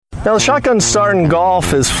Now, the shotgun start in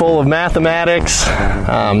golf is full of mathematics.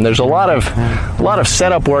 There's a lot of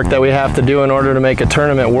setup work that we have to do in order to make a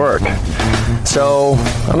tournament work. So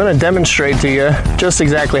I'm going to demonstrate to you just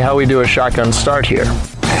exactly how we do a shotgun start here.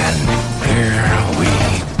 And here we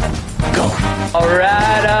go. All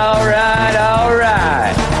right, all right, all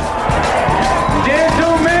right.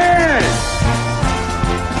 Gentlemen,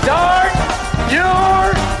 start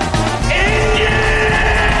your engine!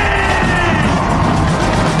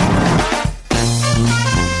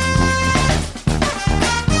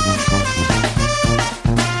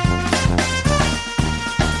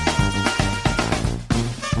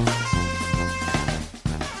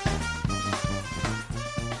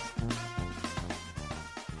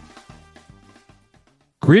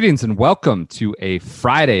 Greetings and welcome to a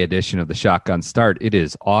Friday edition of the Shotgun Start. It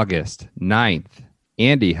is August 9th.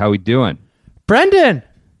 Andy, how we doing? Brendan,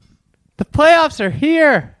 the playoffs are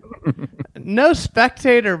here. No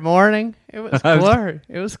spectator morning. It was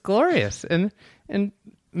It was glorious. And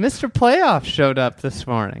Mr. Playoff showed up this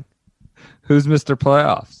morning. Who's Mr.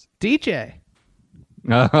 Playoffs? DJ.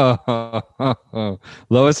 Oh,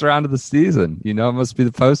 lowest round of the season. You know, it must be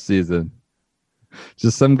the postseason.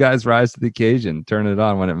 Just some guys rise to the occasion, turn it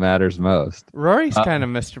on when it matters most. Rory's kind of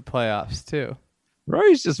Mr. Playoffs, too.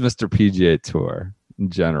 Rory's just Mr. PGA Tour in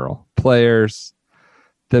general. Players,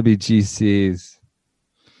 WGCs,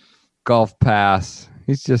 Golf Pass.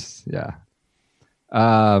 He's just, yeah.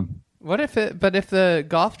 But if the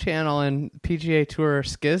Golf Channel and PGA Tour are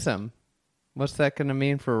schism, what's that going to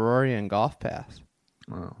mean for Rory and Golf Pass?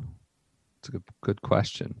 Oh, it's a good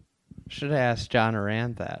question. Should have asked John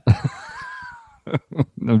Arand that.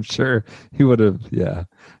 I'm sure he would have,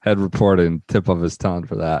 had reporting tip of his tongue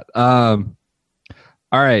for that. All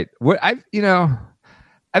right. I've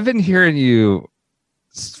been hearing you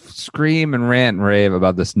scream and rant and rave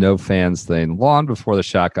about this no fans thing long before the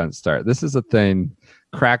shotgun start. This is a thing,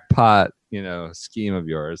 crackpot, scheme of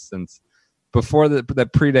yours since before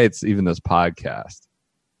that predates even this podcast.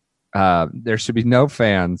 There should be no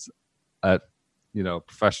fans at,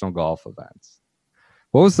 professional golf events.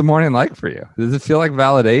 What was the morning like for you? Did it feel like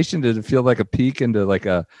validation? Did it feel like a peek into like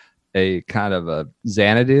a kind of a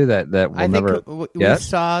Xanadu that we'll never we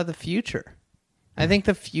saw the future. I think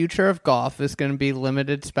the future of golf is going to be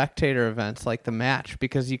limited spectator events like the match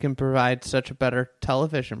because you can provide such a better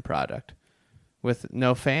television product with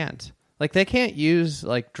no fans. Like they can't use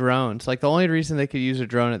like drones. Like the only reason they could use a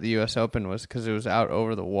drone at the U.S. Open was because it was out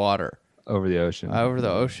over the water. Over the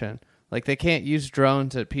ocean. Like they can't use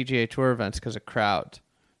drones at PGA Tour events because of crowds.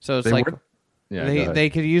 So it's they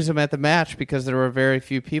could use them at the match because there were very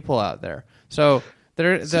few people out there. So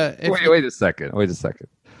wait a second.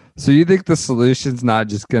 So you think the solution's not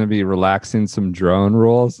just going to be relaxing some drone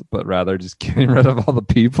rules, but rather just getting rid of all the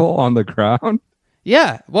people on the ground?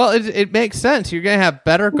 Yeah. Well, it makes sense. You're going to have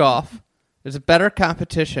better golf. There's a better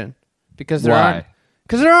competition because there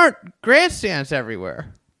aren't grandstands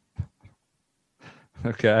everywhere.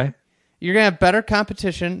 Okay. You're going to have better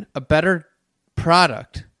competition, a better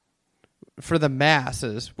product for the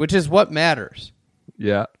masses, which is what matters.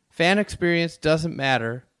 Yeah. Fan experience doesn't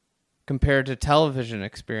matter compared to television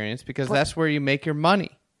experience because that's where you make your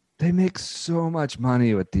money. They make so much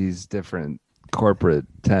money with these different corporate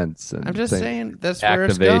tents. And I'm just saying that's where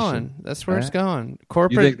it's going. That's where it's going.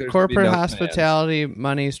 Corporate hospitality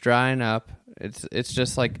money's drying up. It's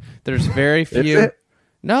just like there's very few.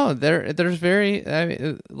 No, there's very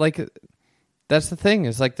that's the thing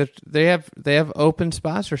is like they have open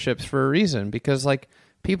sponsorships for a reason because like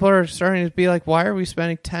people are starting to be like, why are we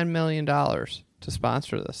spending $10 million to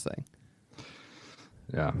sponsor this thing?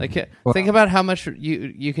 Yeah, think about how much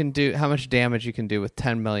you can do, how much damage you can do with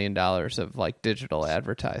 $10 million of like digital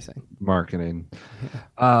advertising, marketing.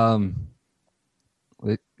 Yeah.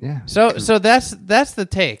 So that's the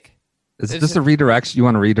take. Is this a redirection? You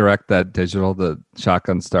want to redirect that digital, the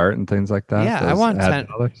shotgun start and things like that? Yeah, I want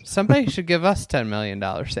 $10. Somebody should give us $10 million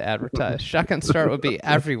to advertise. Shotgun start would be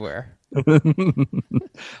everywhere. There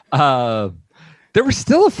was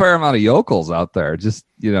still a fair amount of yokels out there, just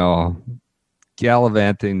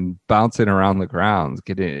gallivanting, bouncing around the grounds.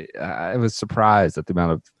 I was surprised at the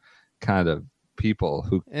amount of kind of people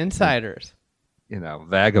who insiders,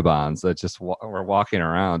 vagabonds that just were walking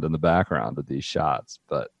around in the background of these shots,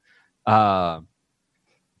 but.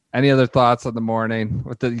 Any other thoughts on the morning?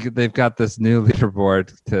 They've got this new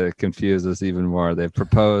leaderboard to confuse us even more. They've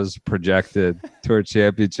proposed projected Tour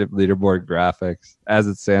Championship leaderboard graphics as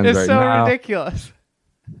it stands right now. It's so ridiculous.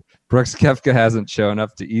 Brooks Koepka hasn't shown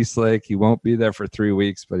up to Eastlake. He won't be there for 3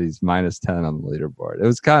 weeks, but he's minus 10 on the leaderboard. It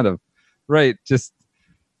was kind of right. Just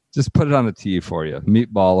put it on the tee for you.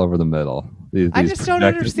 Meatball over the middle. I just don't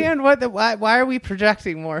understand why are we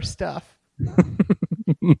projecting more stuff?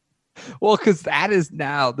 Well, because that is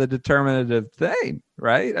now the determinative thing,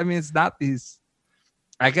 right? I mean, it's not these.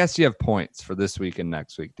 I guess you have points for this week and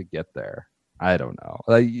next week to get there. I don't know.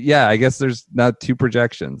 I guess there's not two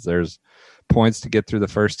projections. There's points to get through the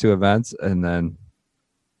first two events, and then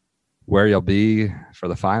where you'll be for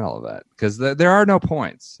the final event, because there are no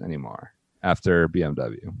points anymore after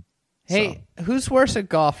BMW. Hey, who's worse at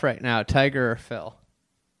golf right now, Tiger or Phil?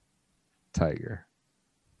 Tiger.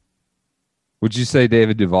 Would you say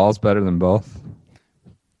David Duval's better than both?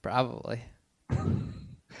 Probably.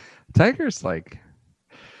 Tiger's like,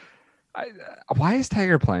 why is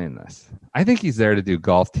Tiger playing this? I think he's there to do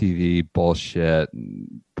golf TV bullshit,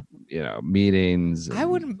 and, meetings. I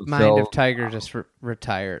wouldn't mind if Tiger just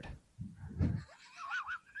retired.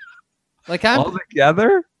 Like I'm all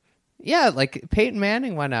together. Yeah, like Peyton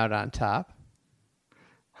Manning went out on top.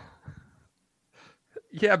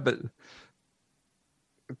 Yeah, but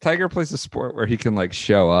Tiger plays a sport where he can like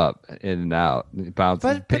show up in and out, bounce.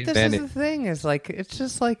 But this Manning. Is the thing is like it's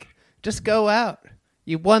just go out.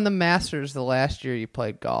 You won the Masters the last year you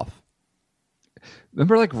played golf.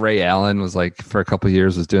 Remember, like Ray Allen was like for a couple of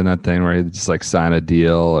years was doing that thing where he'd just like sign a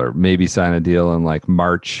deal or maybe sign a deal in like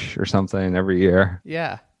March or something every year.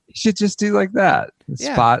 Yeah. You should just do like that.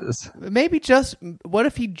 Maybe what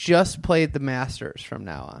if he just played the Masters from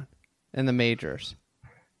now on and the majors?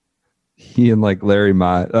 He and like Larry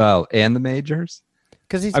and the majors?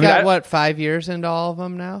 Because he's got 5 years into all of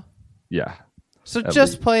them now? Yeah. So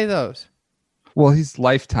just play those. Well, he's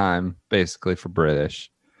lifetime basically for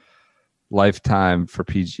British, lifetime for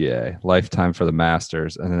PGA, lifetime for the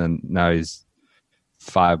Masters, and then now he's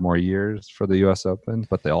 5 more years for the U.S. Open,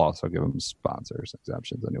 but they'll also give him sponsors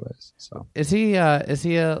exemptions anyways. So is he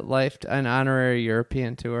an honorary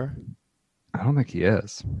European Tour? I don't think he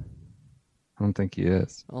is.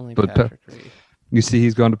 Only but Patrick Reed. You see,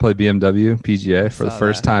 he's going to play BMW PGA for the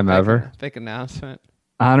first time ever. Big announcement.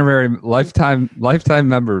 Honorary lifetime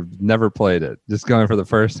member, never played it. Just going for the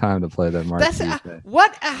first time to play that mark.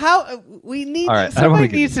 How we need right, somebody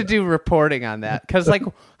needs to do reporting on that, because like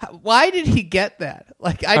why did he get that?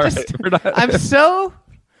 Like I'm so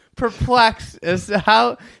perplexed as to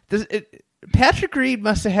how Patrick Reed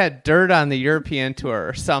must have had dirt on the European Tour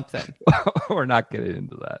or something. We're not getting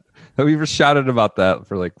into that. We were shouted about that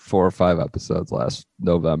for like 4 or 5 episodes last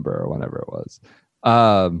November or whenever it was.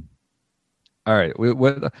 All right.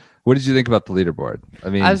 What did you think about the leaderboard? I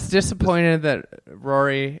mean, I was disappointed that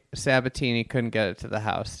Rory Sabatini couldn't get it to the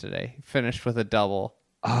house today. He finished with a double.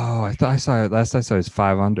 Oh, I thought I saw it last. I saw he was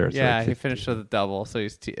 5 under. Yeah, like he finished with a double, so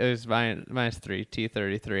it was minus 3,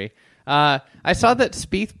 T33. I saw that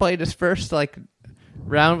Spieth played his first like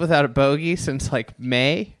round without a bogey since like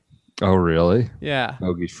May. Oh, really? Yeah,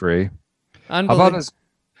 bogey free. How about his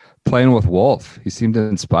playing with Wolf? He seemed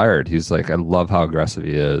inspired. He's like, I love how aggressive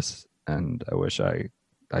he is. And I wish I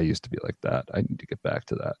used to be like that. I need to get back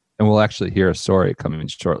to that. And we'll actually hear a story coming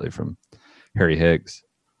shortly from Harry Higgs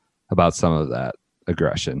about some of that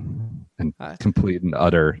aggression and complete and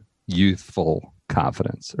utter youthful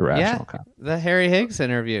confidence, irrational confidence. The Harry Higgs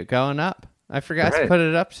interview going up. I forgot to put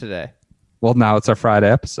it up today. Well, now it's our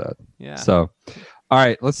Friday episode. Yeah. So, all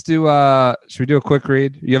right, let's do, should we do a quick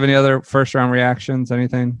read? You have any other first round reactions?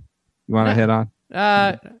 Anything you want to hit on?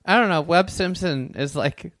 I don't know. Webb Simpson is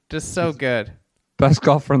like just so good. Best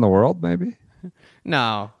golfer in the world, maybe?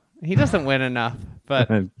 No, he doesn't win enough, but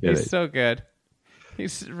he's so good.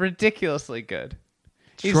 He's ridiculously good.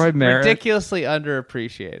 He's Troy Merritt, ridiculously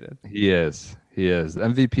underappreciated. He is.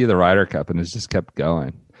 MVP of the Ryder Cup and has just kept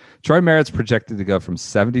going. Troy Merritt's projected to go from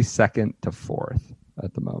 72nd to 4th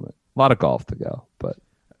at the moment. A lot of golf to go, but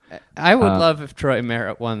I would love if Troy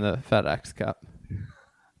Merritt won the FedExCup.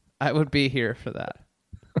 I would be here for that.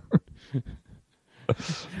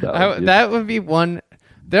 That would be one.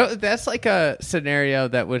 That's like a scenario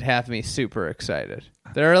that would have me super excited.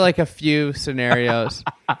 There are like a few scenarios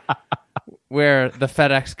where the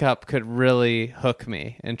FedExCup could really hook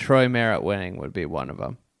me, and Troy Merritt winning would be one of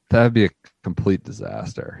them. That would be a complete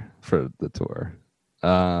disaster for the tour.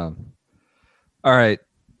 All right,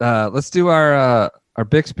 let's do our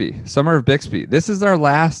Bixby, Summer of Bixby. This is our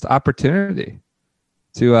last opportunity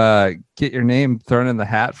to get your name thrown in the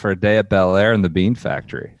hat for a day at Bel Air and the Bean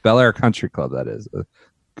Factory. Bel Air Country Club, that is.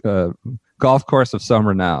 A golf course of some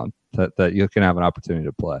renown that you can have an opportunity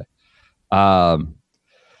to play.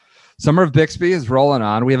 Summer of Bixby is rolling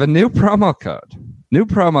on. We have a new promo code.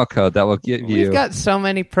 That will get you... We've got so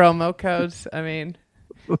many promo codes. I mean...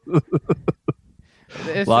 a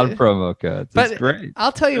lot of promo codes. It's great.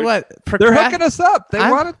 I'll tell you what. They're hooking us up. They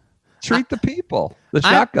want to treat the people, the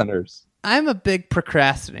shotgunners. I'm a big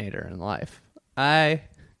procrastinator in life. I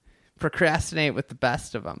procrastinate with the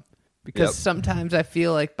best of them because sometimes I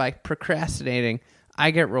feel like by procrastinating,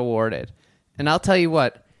 I get rewarded. And I'll tell you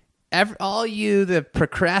what, all you that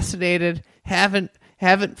procrastinated haven't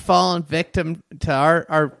fallen victim to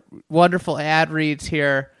our wonderful ad reads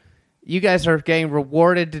here. You guys are getting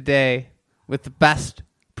rewarded today with the best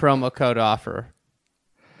promo code offer.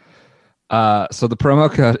 So the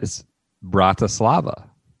promo code is Bratislava,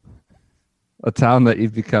 a town that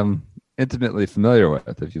you've become intimately familiar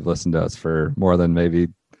with if you've listened to us for more than maybe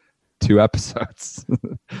 2 episodes.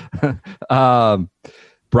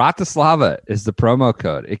 Bratislava is the promo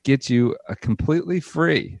code. It gets you a completely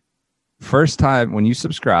free first time when you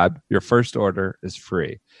subscribe. Your first order is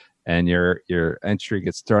free, and your entry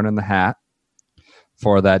gets thrown in the hat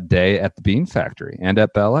for that day at the Bean Factory and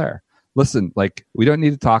at Bel Air. Listen, like, we don't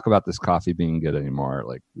need to talk about this coffee being good anymore.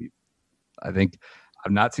 Like, I think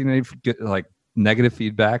I've not seen any negative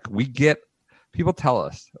feedback. We get people tell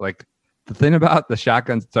us, like, the thing about the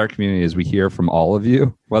Shotgun Star community is we hear from all of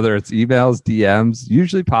you, whether it's emails, DMs,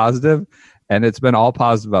 usually positive, and it's been all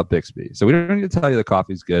positive about Bixby. So we don't need to tell you the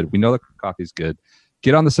coffee's good. We know the coffee's good.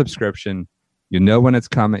 Get on the subscription. You know when it's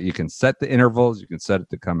coming. You can set the intervals. You can set it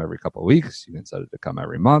to come every couple of weeks. You can set it to come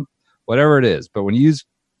every month, whatever it is. But when you use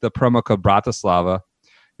the promo code Bratislava,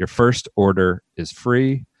 your first order is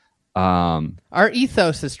free. Our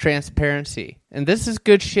ethos is transparency, and this is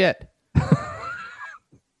good shit.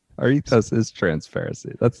 Our ethos is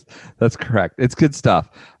transparency. That's correct. It's good stuff.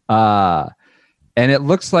 And it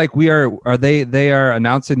looks like they are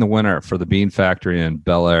announcing the winner for the Bean Factory and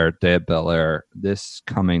Bel Air, Day at Bel Air, this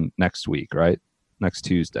coming next week, right? Next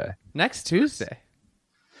Tuesday. Next Tuesday.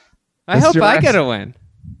 I hope I get a win.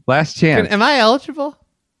 Last chance. Am I eligible?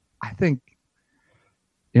 I think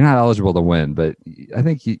you're not eligible to win, but I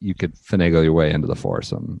think you could finagle your way into the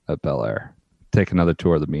foursome at Bel Air. Take another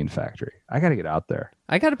tour of the Bean Factory. I got to get out there.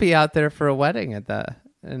 I got to be out there for a wedding in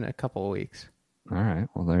a couple of weeks. All right.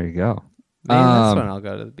 Well, there you go. Maybe that's when I'll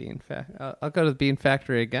go to the Bean Factory. I'll go to the Bean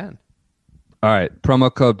Factory again. All right.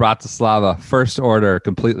 Promo code Bratislava. First order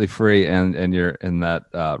completely free, and you're in that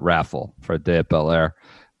raffle for a day at Bel Air.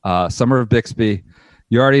 Summer of Bixby.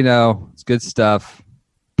 You already know. It's good stuff.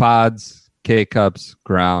 Pods, K-cups,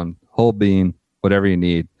 ground, whole bean, whatever you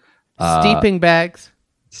need. Steeping bags.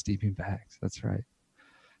 Steeping bags. That's right.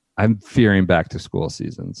 I'm fearing back to school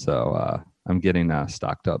season, so I'm getting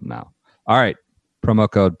stocked up now. All right. Promo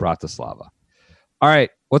code Bratislava. All right.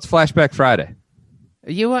 What's Flashback Friday?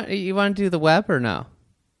 You want to do the web or no?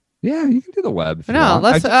 Yeah, you can do the web.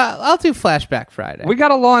 I'll do Flashback Friday. We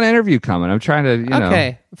got a long interview coming. I'm trying to,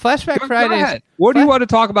 Okay. Flashback Friday. What do you want to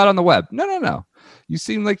talk about on the web? No. You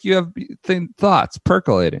seem like you have thoughts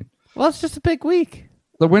percolating. Well, it's just a big week.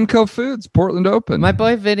 The Winco Foods Portland Open. My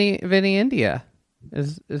boy Vinny India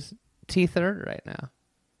is T3rd right now.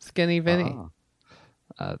 Skinny Vinny.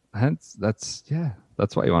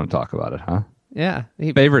 That's why you want to talk about it, huh? Yeah.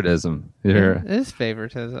 Favoritism. It is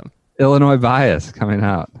favoritism. Illinois bias coming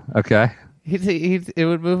out. Okay. It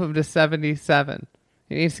would move him to 77.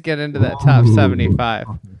 He needs to get into that top 75.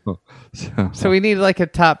 So we need like a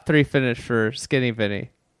top 3 finish for Skinny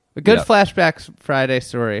Vinny. A good Flashback Friday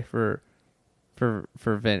story for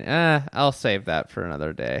Vinny. I'll save that for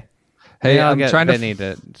another day. Hey, I'll I'm get trying Vinny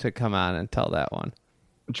to come on and tell that one.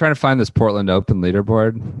 I'm trying to find this Portland Open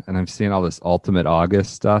leaderboard, and I'm seeing all this Ultimate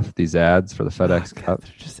August stuff, these ads for the FedExCup.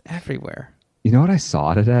 They're just everywhere. You know what I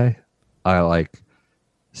saw today?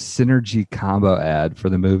 Synergy combo ad for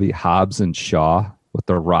the movie Hobbs and Shaw with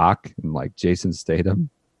The Rock and like Jason Statham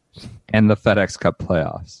and the FedExCup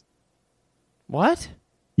playoffs. What?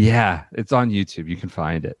 Yeah, it's on YouTube. You can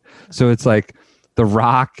find it. So it's like The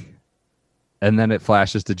Rock, and then it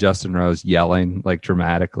flashes to Justin Rose yelling like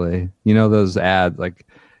dramatically. You know those ads? Like,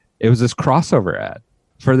 it was this crossover ad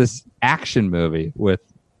for this action movie with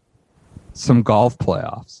some golf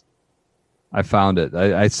playoffs. I found it.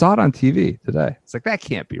 I saw it on TV today. It's like, that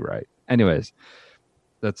can't be right. Anyways,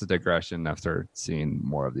 that's a digression after seeing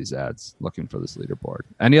more of these ads, looking for this leaderboard.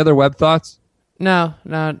 Any other web thoughts? No,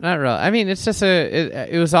 not really. I mean, it's just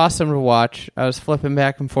it was awesome to watch. I was flipping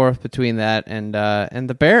back and forth between that and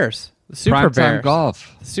the Bears, the Super Bears.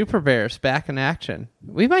 Golf. The Super Bears back in action.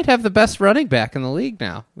 We might have the best running back in the league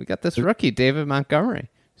now. We got this rookie, David Montgomery.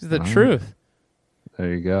 He's the truth.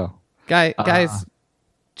 There you go. Guys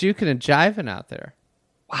juking and jiving out there.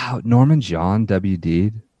 Wow, Norman John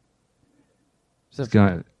WD'd. He's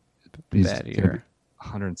bad year.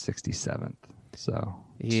 167th. So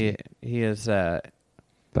he is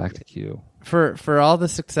back to Q. For all the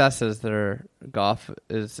successes that are golf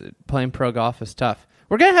is playing pro golf is tough.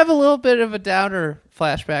 We're going to have a little bit of a downer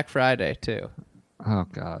Flashback Friday, too. Oh,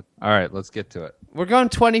 God. All right, let's get to it. We're going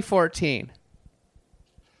 2014.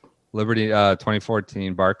 Liberty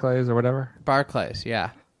 2014 Barclays or whatever? Barclays, yeah.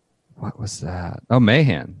 What was that? Oh,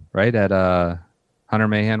 Mahan, right? At Hunter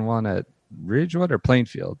Mahan won at Ridgewood or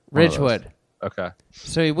Plainfield? Ridgewood. Okay.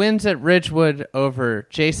 So he wins at Ridgewood over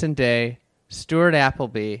Jason Day, Stuart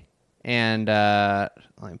Appleby, and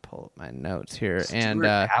let me pull up my notes here. Stuart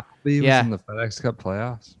Appleby was in the FedExCup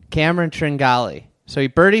playoffs. Cameron Tringali. So he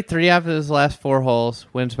birdied 3 out of his last 4 holes,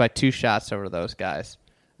 wins by 2 shots over those guys.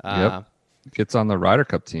 Yep. Gets on the Ryder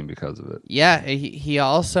Cup team because of it. Yeah, he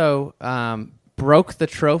also broke the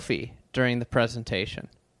trophy during the presentation.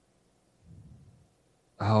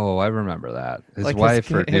 Oh, I remember that.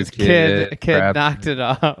 His kid knocked it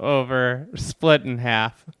over, split in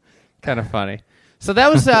half. Kind of funny. So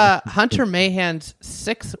that was Hunter Mahan's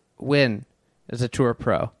 6th win as a Tour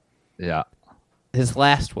Pro. Yeah. His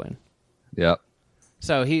last win. Yep.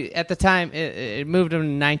 So he at the time it moved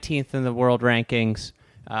him to 19th in the world rankings.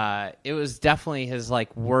 It was definitely his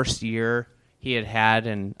worst year he had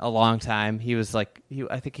in a long time. He was I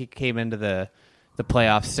think he came into the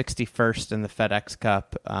playoffs 61st in the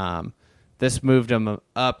FedExCup. This moved him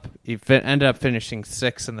up. He ended up finishing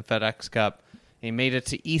 6th in the FedExCup. He made it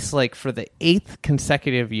to Eastlake for the 8th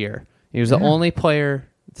consecutive year. He was the only player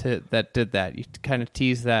that did that. You kind of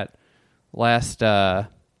teased that last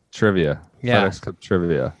trivia. Yeah. FedExCup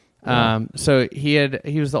trivia. Yeah. So he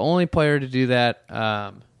was the only player to do that.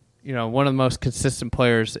 One of the most consistent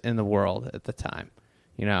players in the world at the time.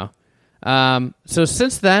 So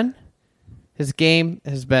since then, his game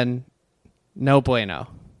has been no bueno.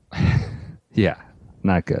 Yeah,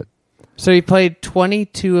 not good. So he played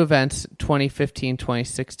 22 events, 2015,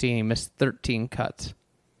 2016. He missed 13 cuts.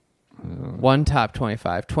 1 top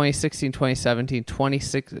 25. 2016, 2017,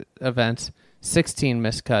 26 events, 16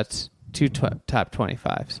 missed cuts, 2 top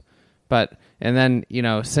 25s. And then,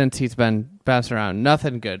 since he's been bouncing around,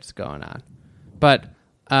 nothing good's going on. But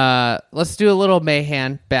let's do a little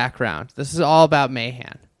Mahan background. This is all about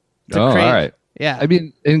Mahan. All right. Yeah. I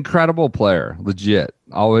mean, incredible player, legit.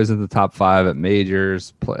 Always in the top 5 at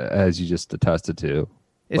majors, as you just attested to.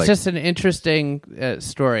 It's just an interesting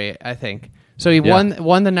story, I think. So he won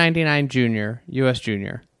the 99 junior, U.S.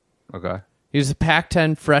 junior. Okay. He was the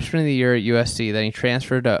Pac-10 freshman of the year at USC. Then he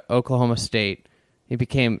transferred to Oklahoma State. He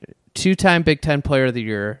became 2-time Big Ten Player of the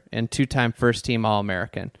Year and 2-time First-Team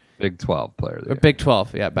All-American. Big 12 Player of the Year. Big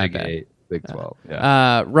 12, yeah. Big 8, Big 12,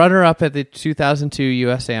 yeah. Runner-up at the 2002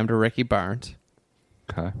 USAM to Ricky Barnes.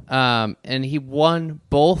 Okay. And he won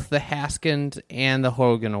both the Haskins and the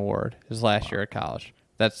Hogan Award his last year at college.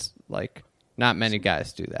 That's not many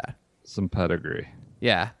guys do that. Some pedigree.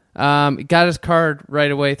 Yeah. He got his card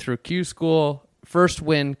right away through Q School. First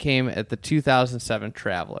win came at the 2007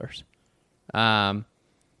 Travelers. And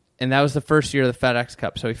that was the first year of the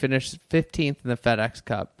FedExCup. So he finished 15th in the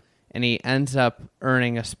FedExCup, and he ends up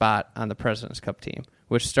earning a spot on the President's Cup team,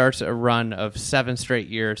 which starts a run of 7 straight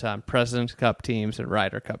years on President's Cup teams and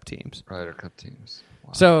Ryder Cup teams. Ryder Cup teams.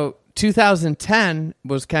 Wow. So 2010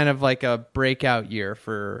 was kind of like a breakout year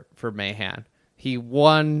for Mahan. He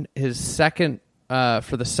won his second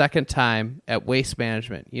for the second time at Waste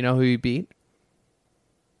Management. You know who he beat?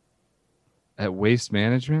 At Waste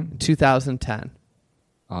Management? 2010.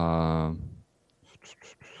 I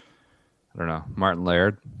don't know. Martin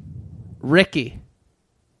Laird? Ricky.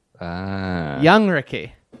 Young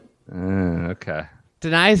Ricky. Okay.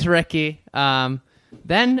 Denies Ricky.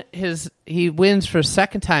 Then he wins for a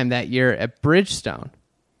second time that year at Bridgestone.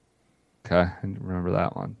 Okay, I remember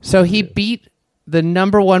that one. So he beat the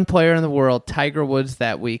number 1 player in the world, Tiger Woods,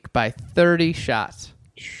 that week by 30 shots.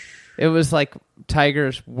 It was like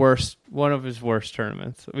Tiger's one of his worst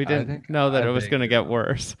tournaments. We didn't know that it was going to get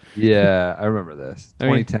worse. Yeah, I remember this.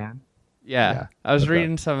 2010? Yeah. I was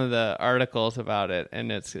reading some of the articles about it,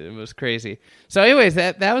 and it was crazy. So anyways,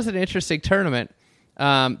 that was an interesting tournament.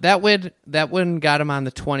 That win got him on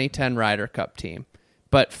the 2010 Ryder Cup team.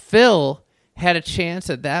 But Phil had a chance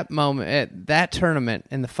at that moment, at that tournament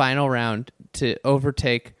in the final round, to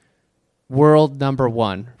overtake world number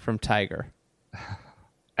 1 from Tiger.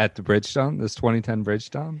 At the Bridgestone? This 2010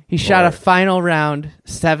 Bridgestone? He shot a final round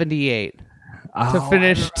 78 to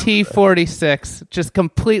finish T46. Just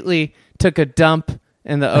completely took a dump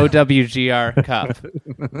in the OWGR Cup.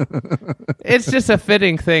 It's just a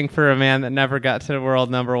fitting thing for a man that never got to the world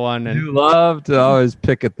number one. And you love to always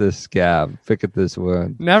pick at this scab, pick at this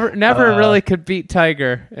wound. Never really could beat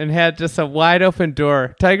Tiger and had just a wide open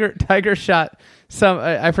door. Tiger shot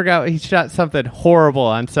I forgot, he shot something horrible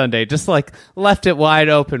on Sunday. Just like left it wide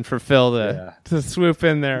open for Phil to swoop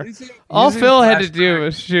in there. All Phil had to do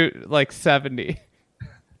was shoot like 70.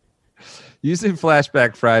 Using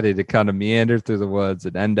Flashback Friday to kind of meander through the woods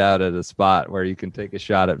and end out at a spot where you can take a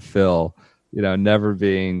shot at Phil, never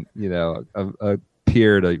being, a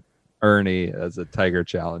peer to Ernie as a Tiger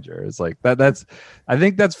challenger. It's like I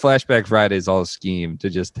think that's Flashback Friday's all scheme to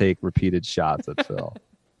just take repeated shots at Phil.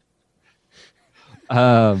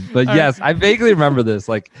 But yes, I vaguely remember this.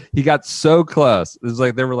 Like he got so close. It was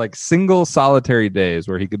like there were like single solitary days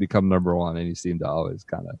where he could become number one, and he seemed to always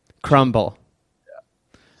kind of crumble.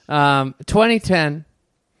 2010,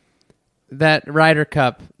 that Ryder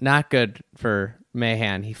Cup, not good for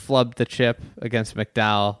Mahan. He flubbed the chip against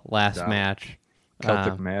McDowell last match.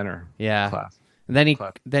 Celtic Manor. Yeah. Class. And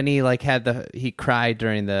then he like he cried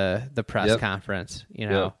during the press conference,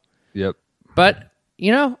 Yep. But,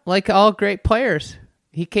 like all great players,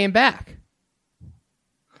 he came back.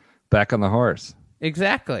 Back on the horse.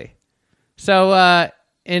 Exactly. So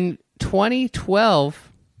in 2012,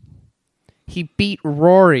 he beat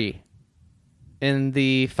Rory in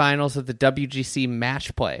the finals of the WGC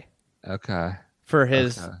match play. Okay. For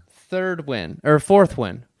his fourth win.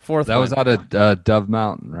 That was out of Dove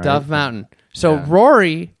Mountain, right? Dove Mountain. So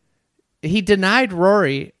Rory, he denied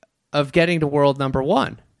Rory of getting to world number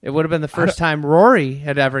one. It would have been the first time Rory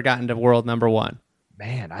had ever gotten to world number one.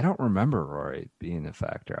 Man, I don't remember Rory being a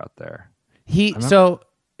factor out there. So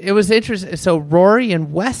it was interesting. So Rory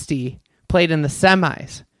and Westy played in the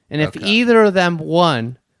semis. And if either of them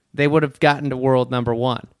won, they would have gotten to world number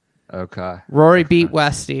one. Okay. Rory beat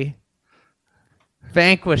Westy,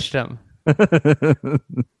 vanquished him.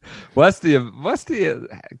 Westy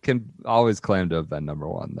can always claim to have been number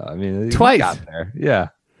one, though. I mean, twice. He got there. Yeah.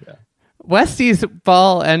 Westy's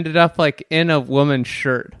ball ended up like in a woman's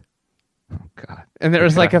shirt. Oh God. And there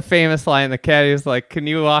was like a famous line. The caddy was like, "Can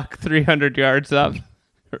you walk 300 yards up?"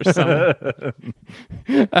 or something.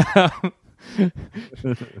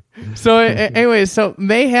 So anyway, so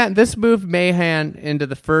Mahan, this moved Mahan into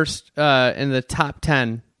the first in the top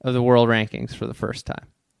 10 of the world rankings for the first time.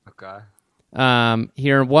 Okay.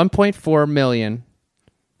 He earned $1.4 million,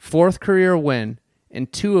 fourth career win,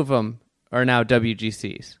 and two of them are now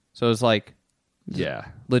WGCs. So it's like,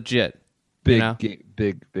 legit, big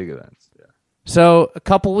events. Yeah. So a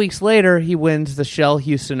couple weeks later, he wins the Shell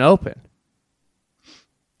Houston Open.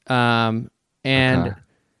 And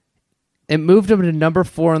it moved him to number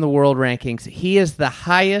 4 in the world rankings. He is the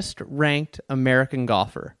highest ranked American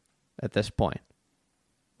golfer at this point.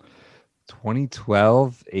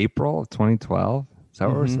 2012, April of 2012. Is that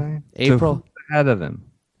what we're saying? April. So who's ahead of him?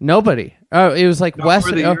 Nobody. Oh, it was like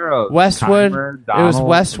Westwood. Timer, It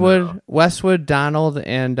was Westwood, Donald,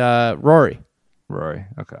 and Rory. Rory.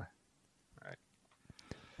 Okay. All right.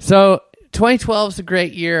 So 2012 is a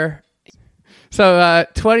great year. So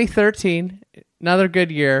 2013. Another good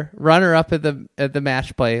year. Runner up at the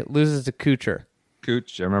match play, loses to Kuchar.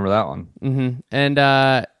 Cooch, I remember that one. Mm-hmm. And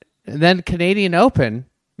then Canadian Open,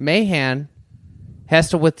 Mahan has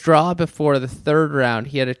to withdraw before the third round.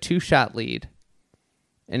 He had a 2-shot lead,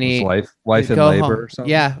 and his wife in labor or something.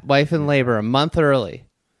 Yeah, wife in labor a month early.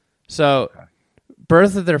 So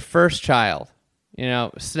birth of their first child.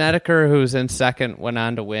 Snedeker, who's in second, went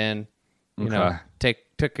on to win.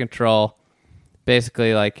 Took control. Basically,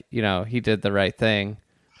 he did the right thing.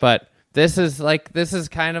 But this is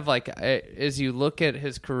kind of like, as you look at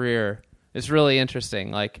his career, it's really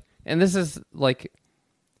interesting. And this is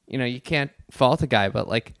you can't fault a guy,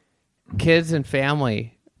 but kids and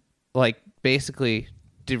family, basically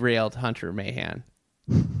derailed Hunter Mahan.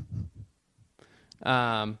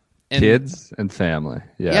 Kids and family.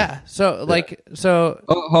 Yeah. Yeah. So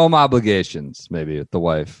home obligations, maybe with the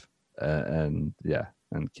wife and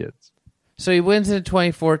kids. So he wins in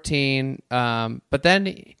 2014, but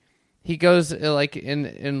then he goes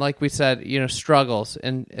in like we said, struggles.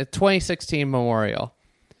 And at 2016 Memorial,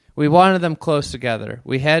 we wanted them close together.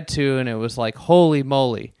 We had 2, and it was like, holy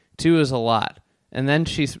moly, 2 is a lot. And then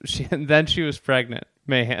she was pregnant.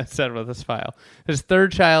 Mahan said with his file, his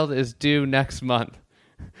third child is due next month.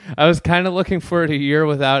 I was kind of looking forward to a year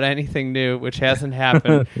without anything new, which hasn't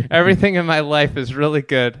happened. Everything in my life is really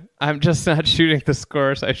good. I'm just not shooting the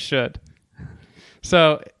scores I should.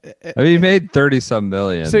 So he made 30-some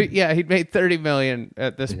million. So he'd made $30 million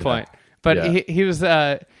at this point. But he was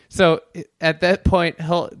So at that point,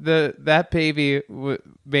 that baby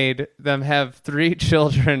made them have 3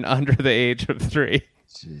 children under the age of 3.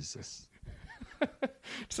 Jesus.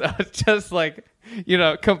 So it's just like,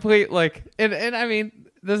 complete like, and I mean,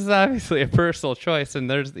 this is obviously a personal choice,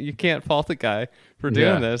 and you can't fault the guy for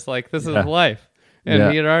doing this. Like, this is life,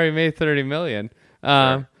 and he had already made $30 million.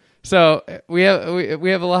 Sure. So we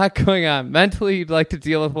have a lot going on. Mentally, you'd like to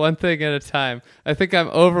deal with one thing at a time. I think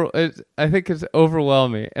it's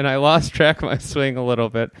overwhelming, and I lost track of my swing a little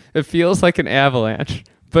bit. It feels like an avalanche,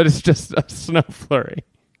 but it's just a snow flurry.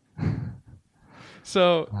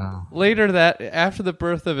 So later after the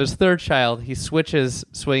birth of his 3rd child, he switches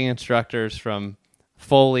swing instructors from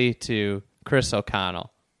Foley to Chris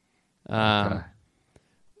O'Connell.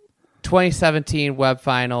 2017 Web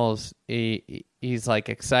Finals, he's like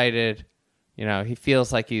excited, he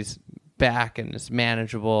feels like he's back and it's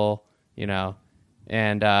manageable,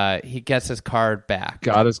 and he gets his card back.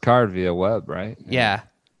 Got his card via web, right? Yeah.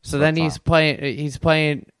 So then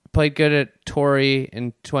played good at Torrey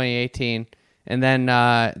in 2018, and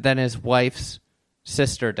then his wife's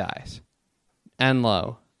sister dies.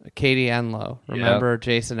 Katie Enlow. Remember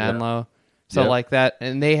Jason Enlow? So like that,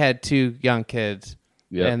 and they had 2 young kids.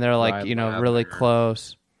 Yep. And they're like, really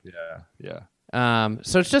close. Yeah.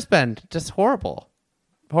 So it's just been horrible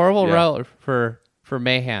road for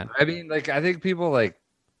Mahan. I mean, like, I think people like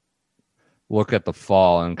look at the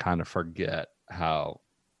fall and kind of forget how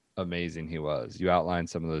amazing he was. You outlined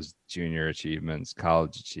some of those junior achievements,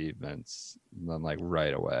 college achievements, and then like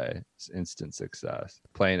right away, it's instant success.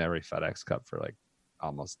 Playing every FedExCup for like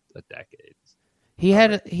almost a decade. He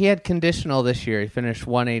had conditional this year. He finished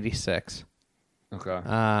 186. Okay.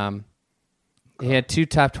 He had 2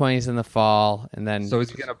 top 20s in the fall, and then. So is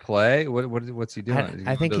he gonna play? What's he doing?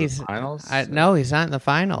 I think he's finals. No, he's not in the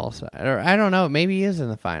finals. Or I don't know. Maybe he is in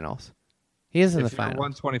the finals. He is in the finals.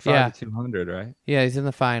 125 to 200, right? Yeah, he's in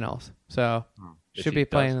the finals. So should be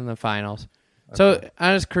playing in the finals. Okay. So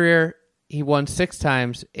on his career, he won 6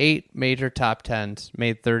 times, 8 major top 10s,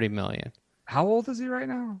 made $30 million. How old is he right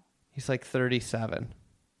now? He's like 37.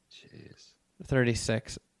 Jeez.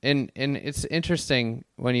 36. And it's interesting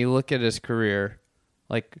when you look at his career,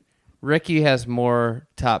 like Ricky has more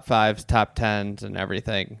top 5s, top 10s and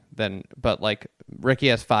everything but like Ricky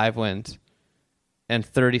has 5 wins and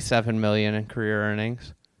 $37 million in career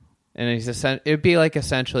earnings. And it'd be like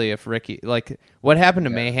essentially if Ricky, like what happened to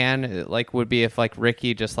Mahan, like would be if like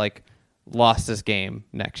Ricky just like lost his game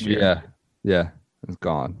next year. Yeah. It's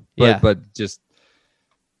gone. But just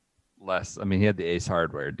less. I mean, he had the Ace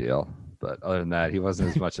Hardware deal. But other than that, he wasn't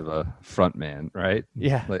as much of a front man, right?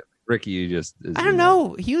 Yeah. Like Ricky, you just... I don't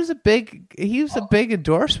know. He was a big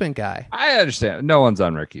endorsement guy. I understand. No one's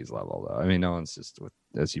on Ricky's level, though. I mean, no one's just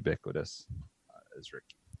as ubiquitous as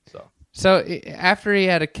Ricky. So after he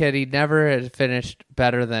had a kid, he never had finished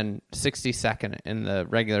better than 62nd in the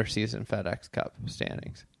regular season FedExCup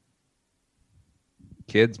standings.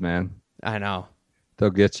 Kids, man. I know.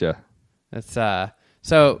 They'll get you. It's so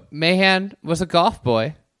Mahan was a golf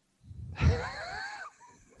boy.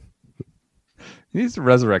 He needs to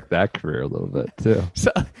resurrect that career a little bit too.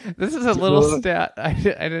 So this is a little stat I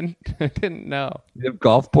didn't know. You have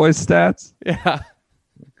golf boys stats? Yeah.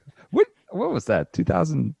 What was that?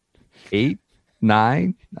 2008,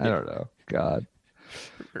 9? I don't know. God.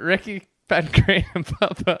 Ricky, Ben Graham,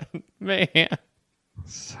 Bubba, Mahan.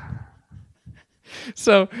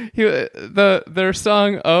 So their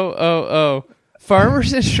song "Oh Oh Oh."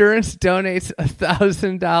 Farmers Insurance donates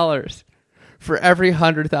 $1,000 for every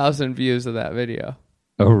 100,000 views of that video.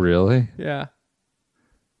 Oh, really? Yeah.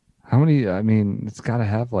 How many? I mean, it's got to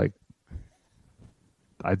have like,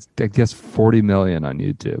 I guess 40 million on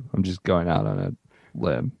YouTube. I'm just going out on a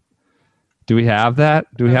limb. Do we have that?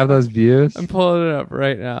 Do we have those views? I'm pulling it up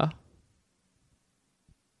right now.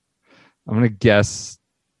 I'm going to guess,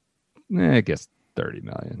 I guess 30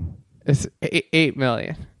 million. It's 8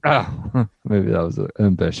 million. Oh, maybe that was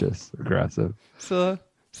ambitious, aggressive. So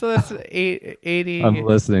that's 80. I'm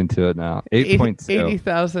listening to it now. 8.2.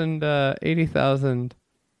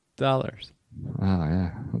 $80,000. Oh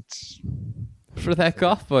yeah, that's for that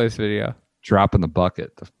Golf Boys video. Drop in the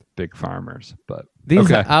bucket, the big farmers. But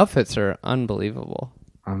these outfits are unbelievable.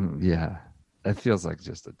 Yeah, it feels like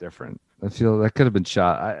just a different. I feel that could have been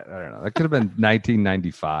shot. I don't know. That could have been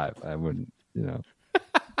 1995. I wouldn't,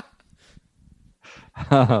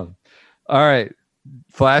 All right,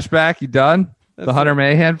 flashback. You done? The Hunter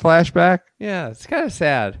Mahan flashback? Yeah, it's kind of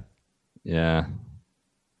sad. Yeah.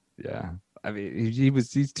 I mean,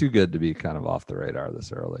 he's too good to be kind of off the radar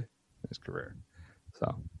this early in his career.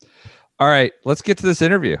 So, all right, let's get to this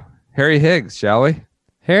interview. Harry Higgs, shall we?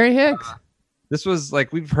 Harry Higgs. this was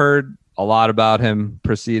like, we've heard a lot about him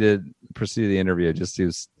preceded the interview. Just he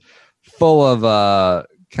was full of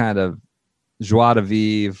kind of joie de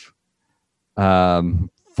vivre,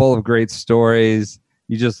 full of great stories.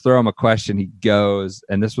 You just throw him a question, he goes.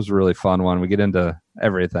 And this was a really fun one. We get into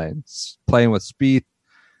everything. Playing with Spieth,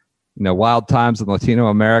 wild times on the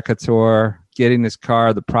Latinoamerica Tour, getting his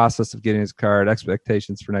card, the process of getting his card,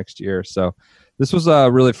 expectations for next year. So this was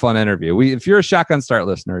a really fun interview. If you're a Shotgun Start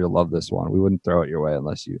listener, you'll love this one. We wouldn't throw it your way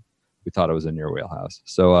unless we thought it was in your wheelhouse.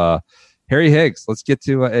 So Harry Higgs, let's get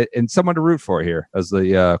to and someone to root for here as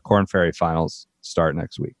the Korn Ferry Finals start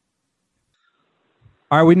next week.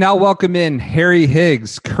 All right, we now welcome in Harry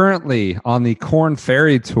Higgs, currently on the Korn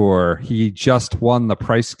Ferry Tour. He just won the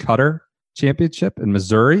Price Cutter Championship in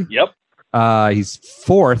Missouri. Yep. He's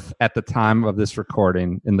fourth at the time of this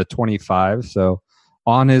recording in the 25. So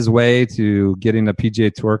on his way to getting a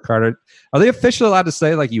PGA Tour card. Are they officially allowed to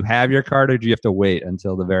say, like, you have your card, or do you have to wait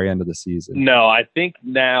until the very end of the season? No, I think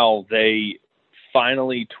now they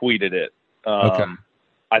finally tweeted it. Okay.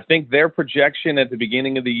 I think their projection at the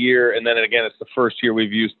beginning of the year, and then again, it's the first year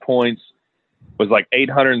we've used points, was like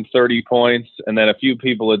 830 points. And then a few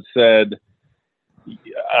people had said,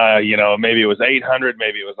 maybe it was 800,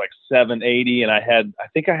 maybe it was like 780. And I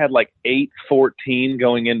think I had like 814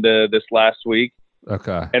 going into this last week.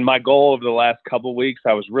 Okay. And my goal over the last couple of weeks,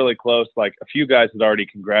 I was really close. Like, a few guys had already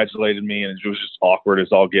congratulated me, and it was just awkward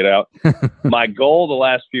as all get out. My goal the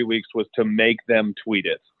last few weeks was to make them tweet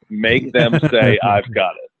it. Make them say, I've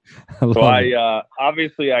got it. So I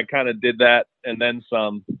obviously I kind of did that and then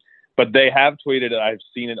some, but they have tweeted it. I've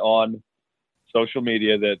seen it on social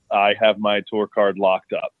media that I have my tour card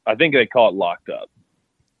locked up. I think they call it locked up.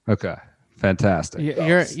 Okay. Fantastic.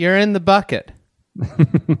 You're in the bucket.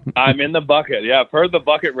 I'm in the bucket. Yeah, I've heard the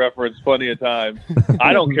bucket reference plenty of times.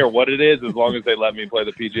 I don't care what it is as long as they let me play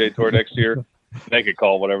the PGA Tour next year. They could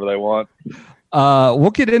call whatever they want.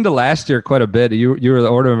 We'll get into last year quite a bit. You were the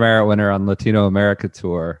Order of Merit winner on Latinoamerica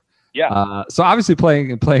Tour. Yeah. So obviously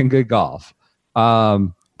playing good golf.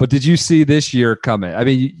 But did you see this year coming? I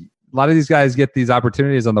mean, a lot of these guys get these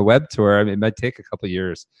opportunities on the web tour. I mean, it might take a couple of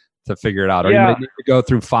years to figure it out, or you might need to go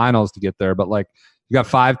through finals to get there. But like, you got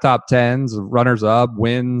 5 top 10s, runners up,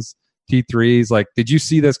 wins, T3s. Like, did you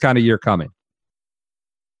see this kind of year coming?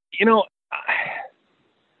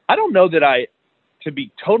 I don't know that to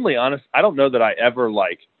be totally honest, I don't know that I ever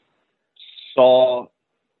like saw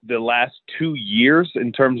the last 2 years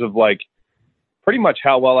in terms of like pretty much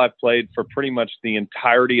how well I've played for pretty much the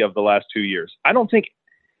entirety of the last 2 years. I don't think,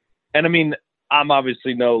 and I mean, I'm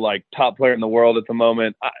obviously no like top player in the world at the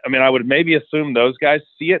moment. I mean, I would maybe assume those guys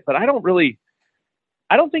see it, but I don't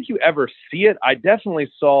think you ever see it. I definitely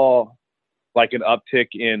saw like an uptick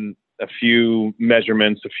in a few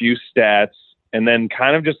measurements, a few stats, and then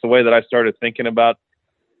kind of just the way that I started thinking about,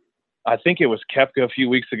 I think it was Koepka a few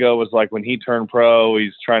weeks ago, was like when he turned pro,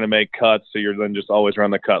 he's trying to make cuts. So you're then just always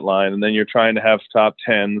around the cut line, and then you're trying to have top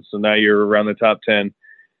 10. So now you're around the top 10.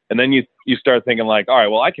 And then you start thinking like, all right,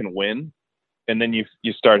 well, I can win. And then you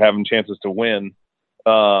start having chances to win.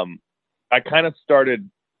 I kind of started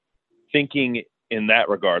thinking in that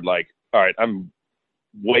regard, like, all right, I'm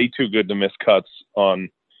way too good to miss cuts on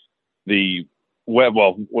the web.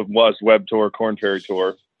 Well, what was web tour, Korn Ferry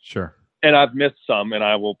Tour. Sure. And I've missed some, and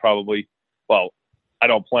I will probably, I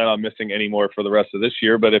don't plan on missing any more for the rest of this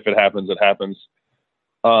year, but if it happens, it happens.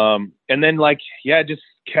 And then just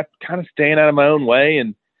kept kind of staying out of my own way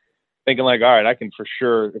and thinking like, all right, I can for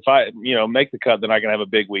sure, if I, make the cut, then I can have a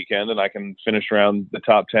big weekend and I can finish around the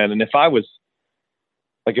top 10. And if I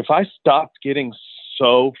stopped getting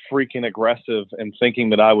so freaking aggressive and thinking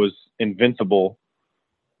that I was invincible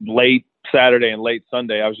late Saturday and late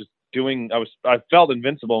Sunday, I felt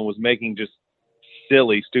invincible and was making just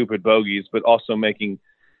silly, stupid bogeys, but also making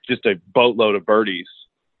just a boatload of birdies.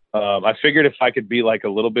 I figured if I could be like a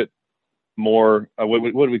little bit more, what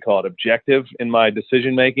do we call it? Objective in my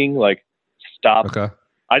decision making, like stop. Okay.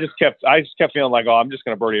 I just kept feeling like, I'm just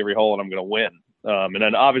going to birdie every hole and I'm going to win. And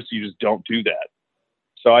then obviously you just don't do that.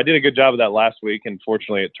 So I did a good job of that last week, and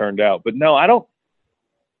fortunately it turned out. But no, I don't.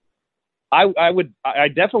 I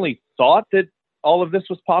definitely thought that all of this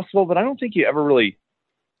was possible, but I don't think you ever really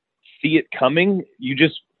see it coming. You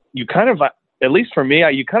kind of, at least for me,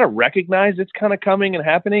 you kind of recognize it's kind of coming and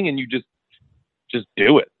happening, and you just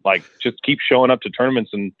do it. Like, just keep showing up to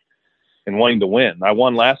tournaments and wanting to win. I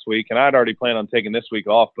won last week, and I'd already planned on taking this week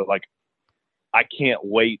off, but like, I can't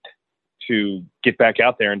wait to get back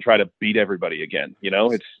out there and try to beat everybody again.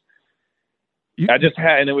 I just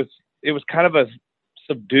had, and it was kind of a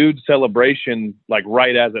subdued celebration, like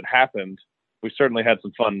right as it happened. we certainly had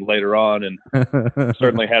some fun later on, and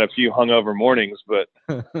certainly had a few hungover mornings. But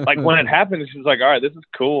like when it happened, she was like, all right, this is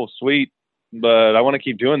cool, sweet, but I want to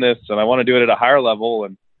keep doing this, and I want to do it at a higher level.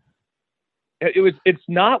 And it's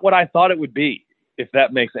not what I thought it would be, if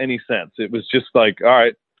that makes any sense. It was just like, all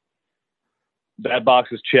right, that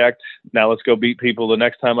box is checked. Now let's go beat people the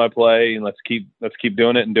next time I play, and let's keep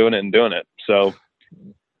doing it and doing it and doing it. So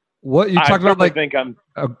what you talked about, like, think I'm.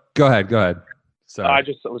 Oh, go ahead. So I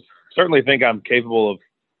certainly think I'm capable of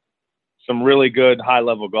some really good high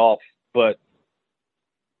level golf, but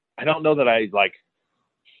I don't know that I like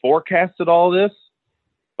forecasted all this,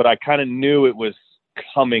 but I kind of knew it was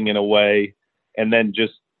coming in a way, and then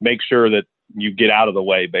just make sure that you get out of the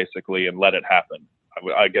way basically and let it happen.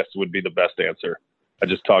 I guess would be the best answer. I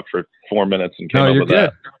just talked for 4 minutes and came up with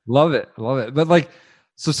that. Love it. But like,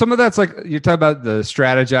 so some of that's like, you're talking about the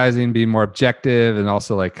strategizing, being more objective, and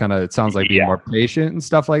also like kind of, it sounds like being more patient and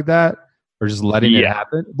stuff like that, or just letting it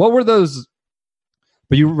happen. What were those?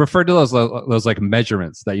 But you referred to those like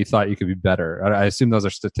measurements that you thought you could be better. I assume those are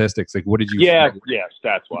statistics. Like, what did you?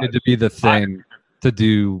 Stats wise. To be the thing to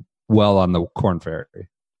do well on the Korn Ferry.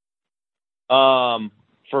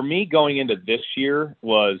 For me, going into this year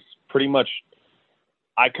was pretty much,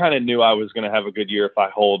 I kind of knew I was going to have a good year if I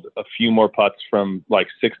hold a few more putts from like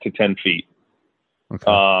 6 to 10 feet.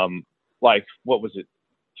 Okay. Like, what was it?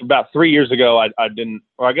 About 3 years ago, I didn't,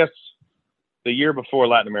 or I guess the year before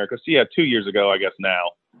Latin America. So yeah, 2 years ago, I guess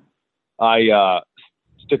now,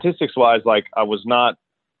 statistics wise, like I was not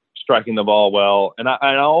striking the ball well. And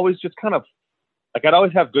I always just kind of, like, I'd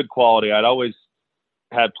always have good quality. I'd always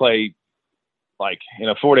had play, like in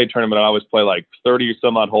a 4-day tournament, I always play like 30 or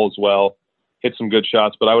some odd holes well, hit some good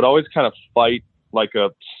shots, but I would always kind of fight like a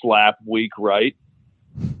slap week, right?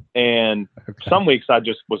 And some weeks I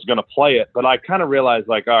just was going to play it, but I kind of realized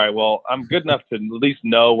like, all right, well, I'm good enough to at least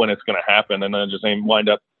know when it's going to happen. And then just wind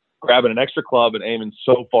up grabbing an extra club and aiming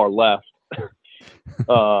so far left.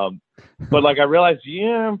 But like, I realized,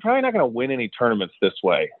 I'm probably not going to win any tournaments this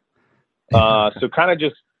way. So kind of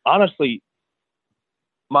just honestly,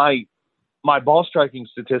 my ball striking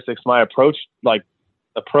statistics, my approach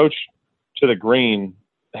to the green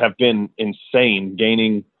have been insane,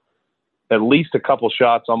 gaining at least a couple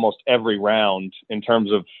shots almost every round in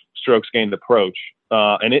terms of strokes gained approach.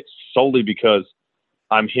 And it's solely because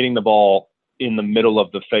I'm hitting the ball in the middle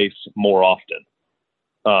of the face more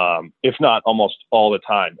often, if not almost all the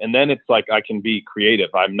time. And then it's like I can be creative.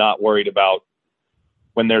 I'm not worried about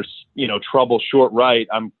when there's, trouble short right,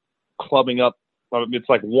 I'm clubbing up. It's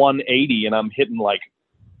like 180 and I'm hitting like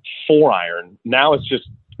 4-iron. Now it's just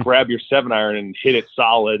grab your 7-iron and hit it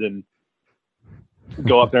solid and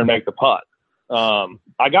go up there and make the putt.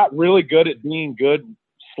 I got really good at being good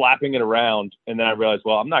slapping it around, and then I realized,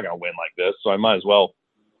 well, I'm not going to win like this, so I might as well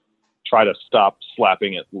try to stop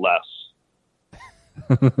slapping it less.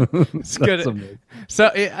 It's good.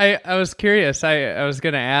 So I was curious. I was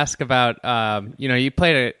going to ask about, you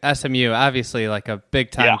played at SMU, obviously like a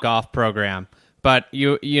big time golf program. But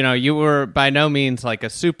you were by no means like a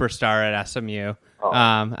superstar at SMU.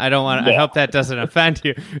 I don't want. I hope that doesn't offend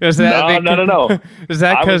you. Was that no. Is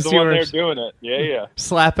that because you were there doing it? Yeah.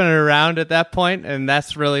 Slapping it around at that point, and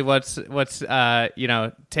that's really what's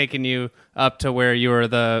taking you up to where you were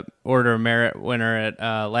the Order of Merit winner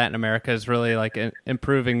at Latin America, is really like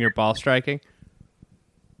improving your ball striking.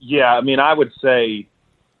 Yeah, I mean, I would say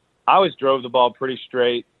I always drove the ball pretty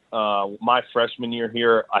straight. My freshman year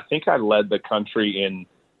here, I think I led the country in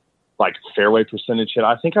like fairway percentage hit.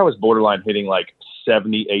 I think I was borderline hitting like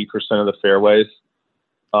 78% of the fairways.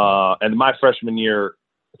 And my freshman year,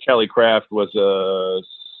 Kelly Craft was a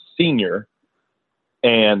senior,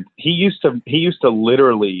 and he used to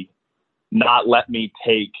literally not let me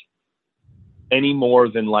take any more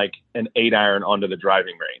than like an 8-iron onto the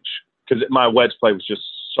driving range because my wedge play was just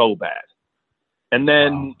so bad. And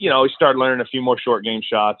then, he started learning a few more short game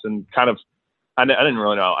shots and kind of, I didn't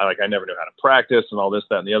really know, I never knew how to practice and all this,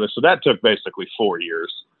 that, and the other. So that took basically 4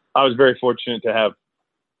 years. I was very fortunate to have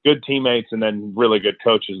good teammates and then really good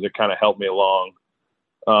coaches that kind of helped me along.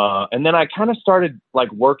 And then I kind of started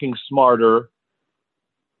like working smarter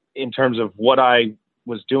in terms of what I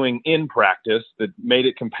was doing in practice that made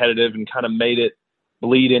it competitive and kind of made it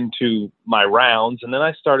bleed into my rounds. And then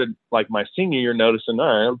I started like my senior year noticing, all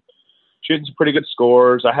right, I'm shooting some pretty good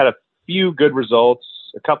scores. I had a few good results,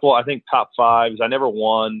 a couple, I think top fives. I never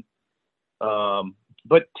won.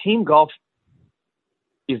 But team golf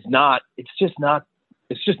is not, it's just not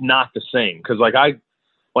the same. Cause like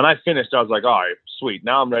when I finished, I was like, all right, sweet.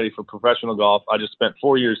 Now I'm ready for professional golf. I just spent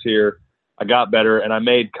 4 years here. I got better and I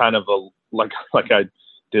made kind of a, like I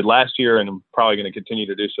did last year, and I'm probably going to continue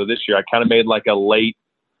to do so this year. I kind of made like a late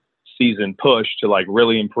season push to like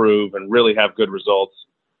really improve and really have good results.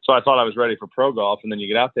 So I thought I was ready for pro golf, and then you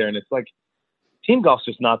get out there and it's like team golf's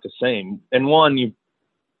just not the same. And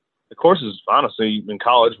the courses, honestly, in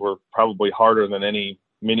college were probably harder than any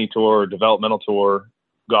mini tour or developmental tour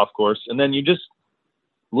golf course. And then you just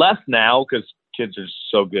less now because kids are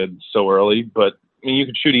so good so early, but I mean, you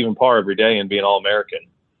could shoot even par every day and be an All-American.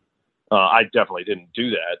 I definitely didn't do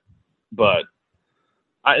that, but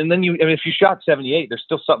if you shot 78, there's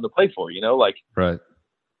still something to play for, like right.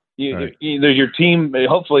 There's your team.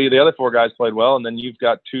 Hopefully the other 4 guys played well, and then you've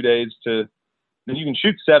got 2 days then you can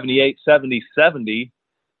shoot 78, 70, 70,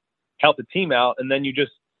 help the team out, and then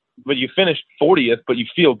but you finished 40th, but you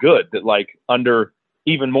feel good that like under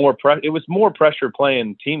even more pressure. It was more pressure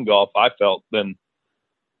playing team golf, I felt, than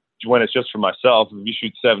when it's just for myself. If you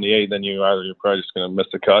shoot 78, then you're probably just going to miss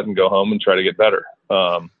the cut and go home and try to get better.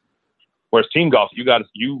 Whereas team golf,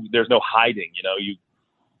 there's no hiding.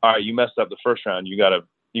 All right, you messed up the first round. You got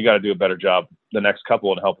to do a better job the next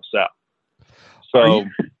couple and help us out. So,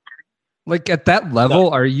 like at that level,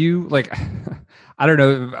 are you like? I don't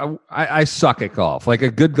know. I suck at golf. Like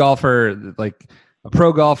a good golfer, like a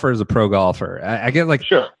pro golfer is a pro golfer. I get like,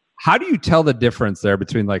 sure. How do you tell the difference there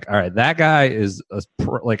between like, all right, that guy is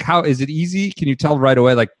like, how is it easy? Can you tell right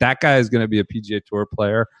away, like that guy is going to be a PGA Tour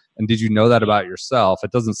player? And did you know that about yourself?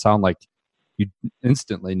 It doesn't sound like you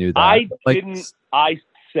instantly knew that. I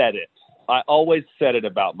said it. I always said it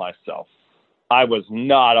about myself. I was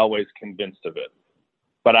not always convinced of it,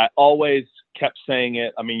 but I always kept saying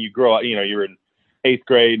it. I mean, you grow up, you're in 8th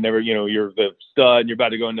grade, you're the stud, and you're about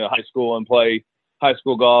to go into high school and play high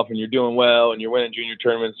school golf, and you're doing well, and you're winning junior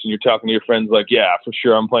tournaments, and you're talking to your friends like, yeah, for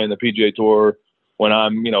sure, I'm playing the PGA Tour when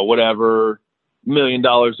I'm, whatever, $1 million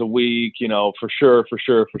a week, for sure.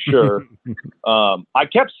 I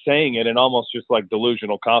kept saying it in almost just like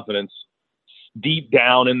delusional confidence deep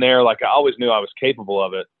down in there. Like I always knew I was capable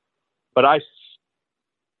of it, but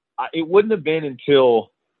it wouldn't have been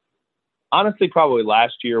until honestly, probably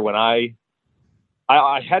last year when I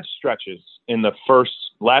had stretches in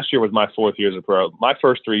last year was my 4th year as a pro. My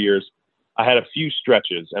first 3 years, I had a few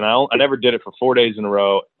stretches, and I never did it for 4 days in a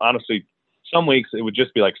row. Honestly, some weeks it would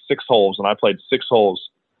just be like 6 holes, and I played 6 holes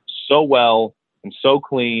so well and so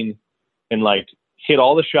clean and like hit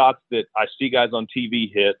all the shots that I see guys on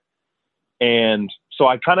TV hit. And so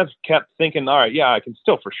I kind of kept thinking, all right, yeah, I can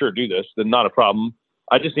still for sure do this. Then not a problem.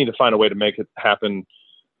 I just need to find a way to make it happen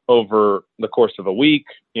over the course of a week,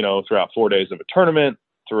 throughout 4 days of a tournament,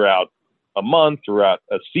 throughout a month, throughout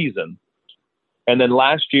a season. And then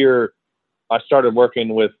last year I started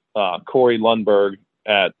working with Corey Lundberg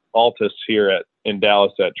at Altus here in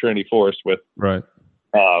Dallas at Trinity Forest with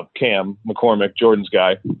Cam McCormick, Jordan's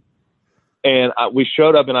guy. And we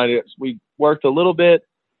showed up and we worked a little bit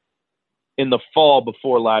in the fall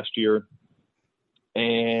before last year.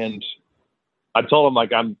 And I told him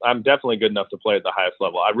like, I'm definitely good enough to play at the highest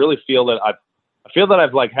level. I really feel that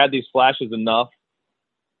I've like had these flashes enough.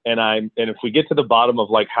 And if we get to the bottom of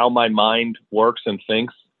like how my mind works and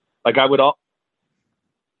thinks, like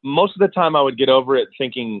most of the time I would get over it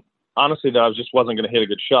thinking honestly that I just wasn't going to hit a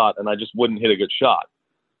good shot, and I just wouldn't hit a good shot.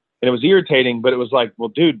 And it was irritating, but it was like, well,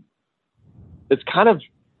 dude, it's kind of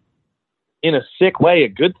in a sick way a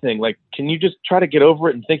good thing. Like, can you just try to get over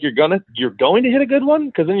it and think you're going to hit a good one?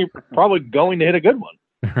 Because then you're probably going to hit a good one.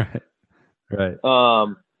 Right.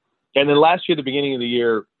 And then last year, at the beginning of the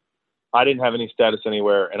year, I didn't have any status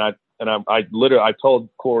anywhere, and I literally told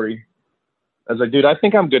Corey, I was like, dude, I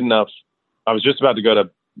think I'm good enough. I was just about to go to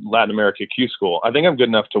Latinoamerica Q school. I think I'm good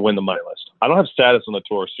enough to win the money list. I don't have status on the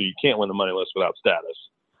tour, so you can't win the money list without status.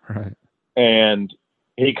 Right. And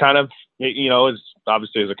he kind of, as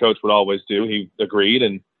obviously as a coach would always do, he agreed,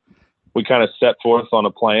 and we kind of set forth on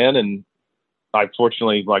a plan. And I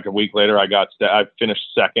fortunately, like a week later, I finished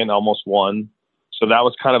second, almost won. So that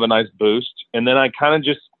was kind of a nice boost. And then I kind of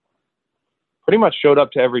just pretty much showed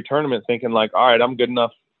up to every tournament thinking like, all right, I'm good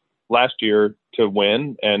enough last year to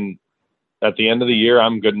win. And at the end of the year,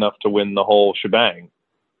 I'm good enough to win the whole shebang.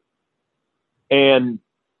 And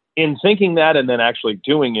in thinking that and then actually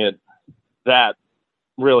doing it, that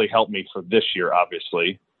really helped me for this year,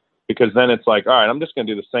 obviously, because then it's like, all right, I'm just going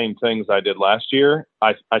to do the same things I did last year.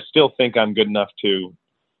 I still think I'm good enough to,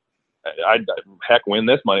 win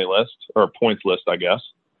this money list or points list, I guess.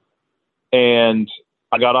 And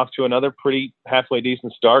I got off to another pretty halfway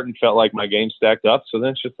decent start and felt like my game stacked up. So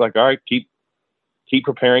then it's just like, all right, keep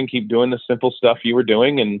preparing, keep doing the simple stuff you were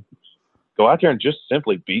doing, and go out there and just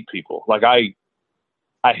simply beat people. Like I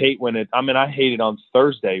hate I hate it on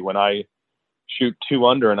Thursday when I shoot 2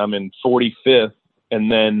 under and I'm in 45th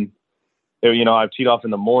and then, I've teed off in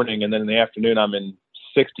the morning, and then in the afternoon I'm in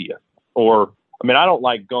 60th. Or, I don't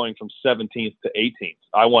like going from 17th to 18th.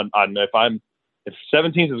 If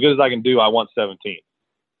 17th is as good as I can do, I want 17th.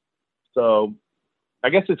 So I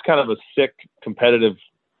guess it's kind of a sick competitive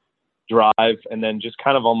drive, and then just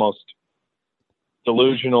kind of almost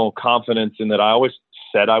delusional confidence in that I always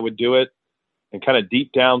said I would do it, and kind of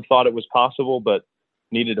deep down thought it was possible, but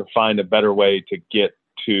needed to find a better way to get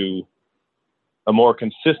to a more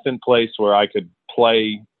consistent place where I could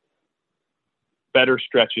play better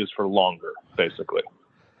stretches for longer, basically.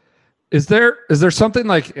 Is there something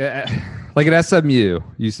like at SMU,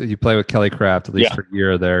 you said you play with Kelly Craft at least for a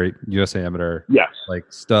year there, US Amateur. Yes.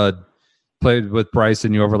 Like stud. Played with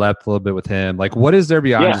Bryson, you overlapped a little bit with him. Like, what is there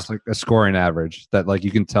beyond just like a scoring average that like you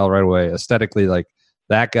can tell right away aesthetically, like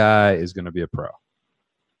that guy is going to be a pro?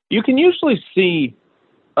 You can usually see,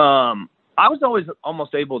 I was always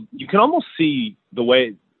you can almost see the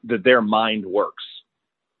way that their mind works.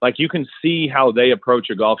 Like you can see how they approach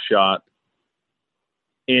a golf shot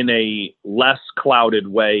in a less clouded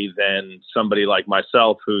way than somebody like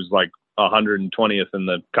myself, who's like 120th in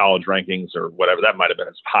the college rankings or whatever. That might have been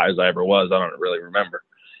as high as I ever was. I don't really remember.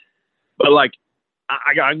 But like,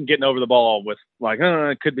 I'm getting over the ball with like,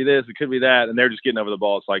 it could be this, it could be that. And they're just getting over the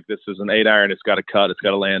ball. It's like, this is an 8-iron. It's got to cut. It's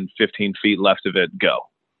got to land 15 feet left of it. Go.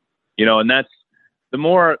 And that's the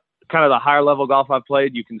more kind of the higher level golf I've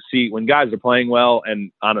played. You can see when guys are playing well,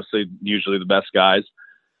 and honestly, usually the best guys,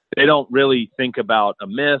 they don't really think about a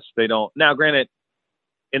miss. They don't. Now, granted,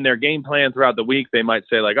 in their game plan throughout the week, they might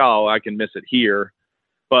say like, oh, I can miss it here.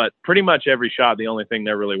 But pretty much every shot, the only thing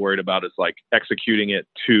they're really worried about is like executing it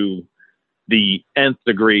to the nth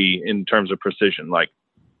degree in terms of precision. Like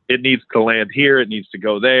it needs to land here. It needs to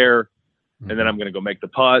go there. And then I'm going to go make the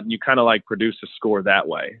putt. And you kind of like produce a score that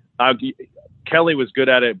way. Kelly was good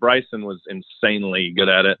at it. Bryson was insanely good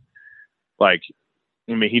at it. Like,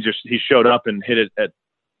 he showed up and hit it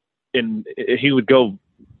he would go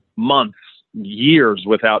months, years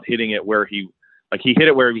without hitting it where he hit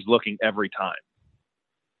it where he was looking every time.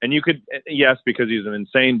 And you could, yes, because he's an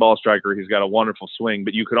insane ball striker, he's got a wonderful swing,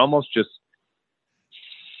 but you could almost just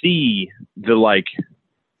see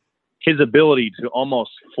his ability to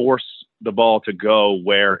almost force the ball to go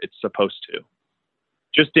where it's supposed to,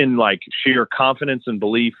 just in like sheer confidence and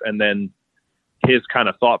belief. And then his kind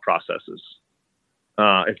of thought processes,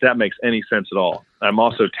 if that makes any sense at all. I'm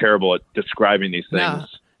also terrible at describing these things. No.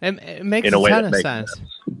 It makes a ton of sense.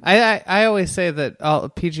 I always say that all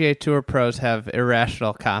PGA Tour pros have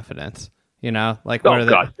irrational confidence. Like oh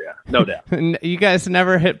god, yeah, no doubt. You guys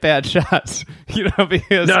never hit bad shots,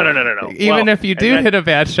 because no. Even if you do hit a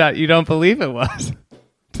bad shot, you don't believe it was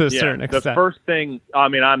to a certain extent. The first thing,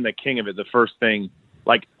 I'm the king of it. The first thing,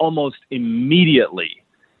 like almost immediately,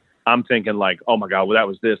 I'm thinking like, oh my god, well that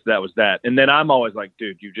was this, that was that, and then I'm always like,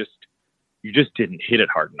 dude, you just didn't hit it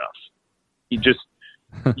hard enough. You just.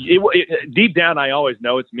 Deep down, I always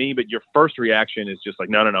know it's me, but your first reaction is just like,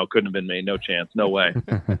 no, couldn't have been me. No chance. No way.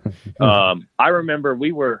 I remember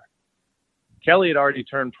Kelly had already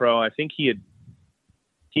turned pro. I think he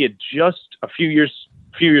had just a few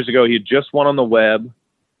years ago, he had just won on the web.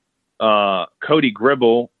 Cody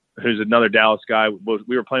Gribble, who's another Dallas guy,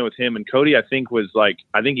 we were playing with him, and Cody, I think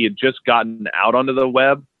he had just gotten out onto the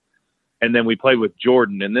web, and then we played with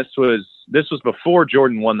Jordan, and this was before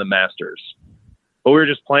Jordan won the Masters. But we were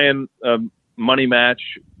just playing a money match,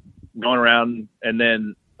 going around, and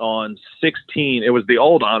then on 16, it was the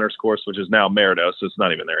old honors course, which is now Meridos, so it's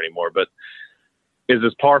not even there anymore. But is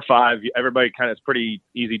this par 5? Everybody it's pretty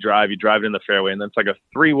easy drive. You drive it in the fairway, and then it's like a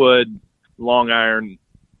 3-wood long iron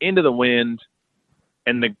into the wind,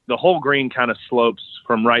 and the whole green kind of slopes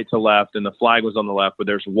from right to left, and the flag was on the left, but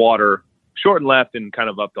there's water short and left and kind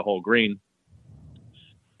of up the whole green.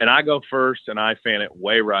 And I go first, and I fan it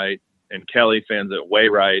way right. And Kelly fans it way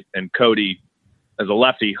right, and Cody, as a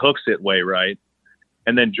lefty, hooks it way right.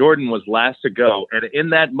 And then Jordan was last to go. And in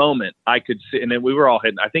that moment, I could see, and then we were all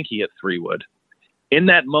hitting, I think he hit 3-wood. In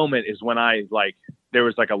that moment is when there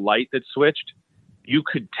was like a light that switched. You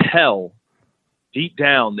could tell deep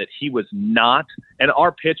down that he was not, and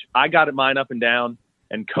our pitch, I got mine up and down,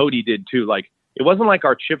 and Cody did too. Like, it wasn't like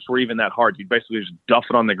our chips were even that hard. You basically just duff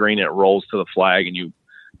it on the green and it rolls to the flag, and you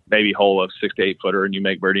maybe hole a 6 to 8 footer and you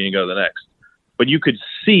make birdie and go to the next. But you could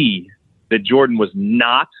see that Jordan was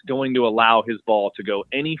not going to allow his ball to go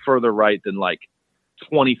any further right than like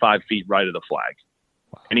 25 feet right of the flag.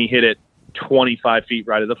 Wow. And he hit it 25 feet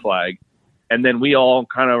right of the flag. And then we all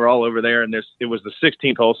kind of were all over there, and it was the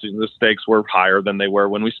 16th hole, so the stakes were higher than they were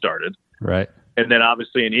when we started. Right. And then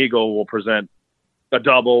obviously an eagle will present a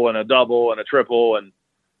double and a triple, and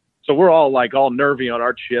So we're all nervy on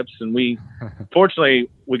our chips, and fortunately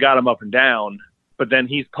we got him up and down, but then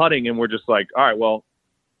he's putting and we're just like, all right, well,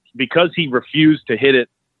 because he refused to hit it,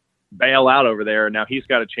 bail out over there, and now he's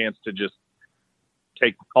got a chance to just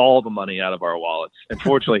take all the money out of our wallets. And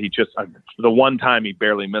fortunately, the one time he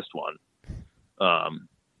barely missed one.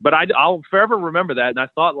 But I'll forever remember that. And I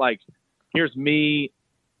thought, here's me,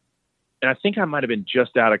 and I think I might have been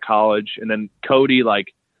just out of college, and then Cody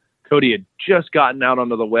had just gotten out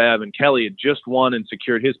onto the web, and Kelly had just won and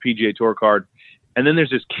secured his PGA Tour card. And then there's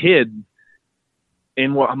this kid,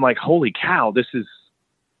 and I'm like, holy cow, this is.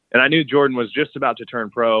 And I knew Jordan was just about to turn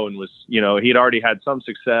pro and was, he'd already had some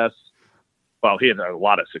success. Well, he had a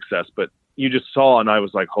lot of success, but you just saw, and I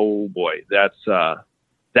was like, oh boy, that's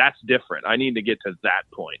different. I need to get to that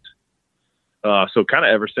point. So kind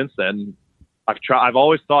of ever since then, I've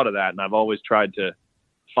always thought of that, and I've always tried to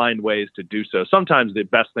find ways to do so. Sometimes the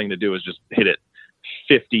best thing to do is just hit it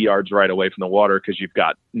 50 yards right away from the water because you've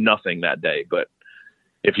got nothing that day. But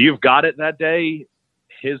if you've got it that day,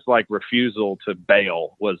 his refusal to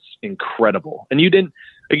bail was incredible. And it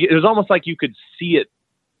was almost like you could see it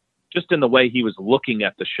just in the way he was looking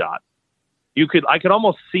at the shot. I could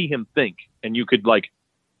almost see him think, and you could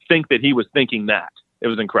think that he was thinking that. It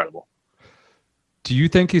was incredible. Do you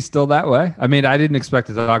think he's still that way? I mean, I didn't expect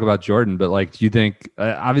to talk about Jordan, but do you think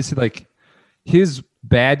obviously his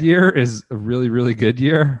bad year is a really, really good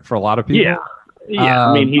year for a lot of people?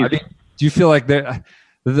 Yeah. Do you feel like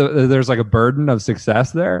there's a burden of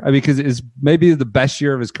success there? I mean, because maybe the best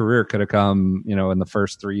year of his career could have come, in the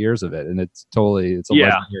first 3 years of it, and it's a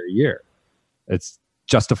legendary year. It's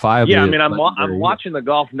justifiably. Yeah, I mean, I'm watching the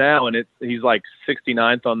golf now, and he's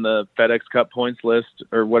 69th on the FedExCup points list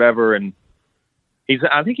or whatever, and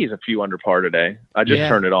I think he's a few under par today. I just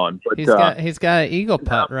turned it on. But he's got an eagle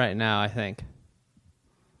putt right now, I think.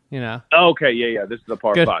 Okay, yeah. This is a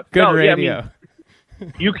par 5. Good radio. Yeah, I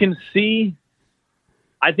mean, you can see.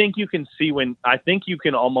 I think you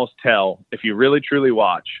can almost tell if you really truly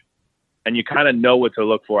watch, and you kind of know what to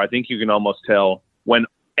look for. I think you can almost tell when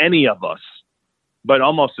any of us, but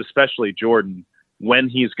almost especially Jordan, when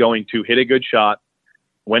he's going to hit a good shot,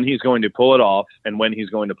 when he's going to pull it off, and when he's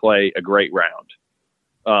going to play a great round.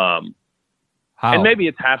 And maybe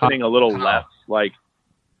it's happening a little less.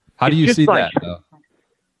 How do you see that? Though?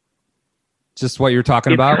 Just what you're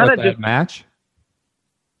talking about with that match?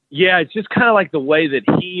 Yeah, it's just kind of the way that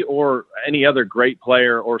he or any other great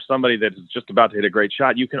player or somebody that is just about to hit a great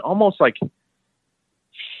shot, you can almost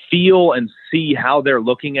feel and see how they're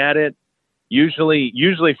looking at it.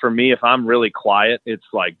 Usually for me, if I'm really quiet, it's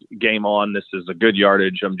game on. This is a good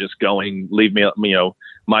yardage. I'm just going. Leave me,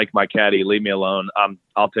 Mike, my caddy, leave me alone.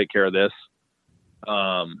 I'll take care of this.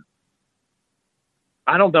 I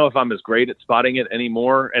don't know if I'm as great at spotting it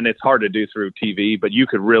anymore, and it's hard to do through TV. But you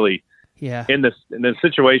could really, in the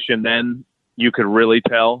situation, then you could really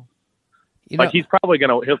tell. He's probably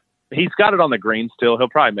he's got it on the green still. He'll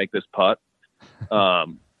probably make this putt.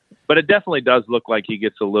 But it definitely does look like he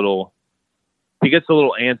gets a little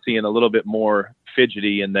antsy and a little bit more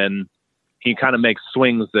fidgety, and then he kind of makes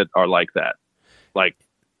swings that are like that.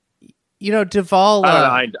 Duval.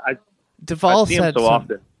 Duval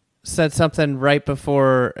said something right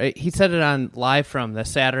before. He said it on live from the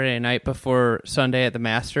Saturday night before Sunday at the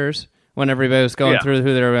Masters when everybody was going through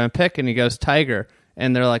who they were going to pick, and he goes Tiger,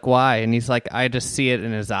 and they're like, why? And he's like, I just see it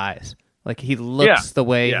in his eyes. He looks the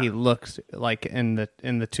way he looks in the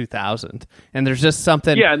 2000s, and there's just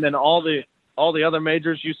something. Yeah, and then all the other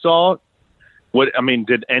majors you saw.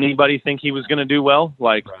 Did anybody think he was going to do well?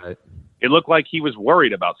 Right. It looked like he was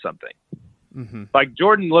worried about something. Mm-hmm.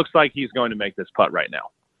 Jordan looks like he's going to make this putt right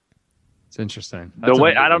now. It's interesting. That's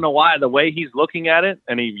amazing. I don't know why, the way he's looking at it,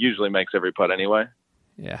 and he usually makes every putt anyway.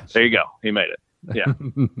 Yeah. There you go. He made it. Yeah.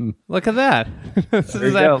 Look at that.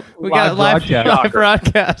 We got live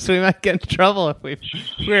broadcast. We might get in trouble if we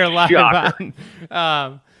were live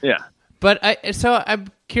on. Yeah. But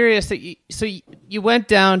I'm curious that you went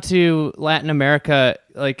down to Latin America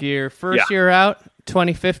your first year out,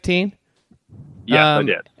 2015. Yeah, I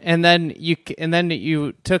did. And then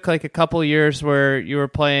you took a couple years where you were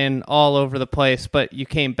playing all over the place, but you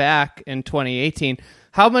came back in 2018.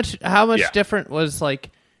 How much different was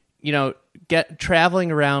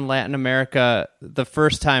traveling around Latin America the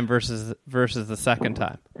first time versus the second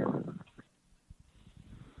time?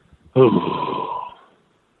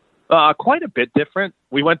 Quite a bit different.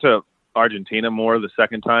 We went to Argentina more the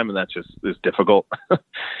second time, and that just is difficult.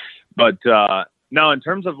 But no, in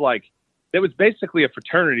terms of it was basically a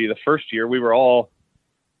fraternity. The first year we were all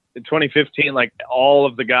in 2015, all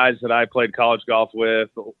of the guys that I played college golf with,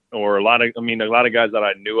 or a lot of guys that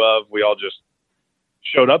I knew of, we all just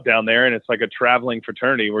showed up down there, and it's like a traveling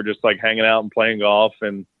fraternity. We're just like hanging out and playing golf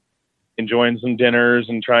and enjoying some dinners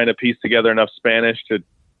and trying to piece together enough Spanish to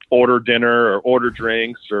order dinner or order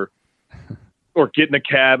drinks or get in a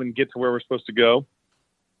cab and get to where we're supposed to go.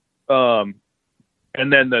 And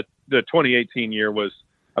then the 2018 year was,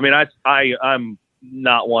 I mean, I'm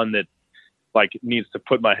not one that like needs to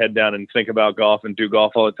put my head down and think about golf and do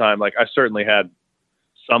golf all the time. Like I certainly had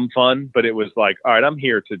some fun, but it was like, all right, I'm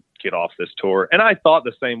here to get off this tour. And I thought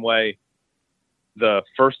the same way the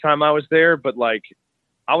first time I was there, but like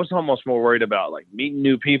I was almost more worried about like meeting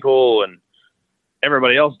new people and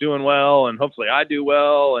everybody else doing well, and hopefully I do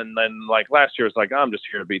well. And then like last year, it's like, I'm just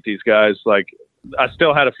here to beat these guys. Like I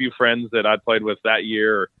still had a few friends that I played with that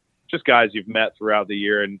year, or just guys you've met throughout the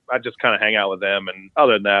year, and I just kind of hang out with them. And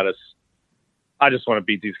other than that, I just want to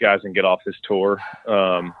beat these guys and get off this tour.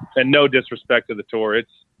 And no disrespect to the tour.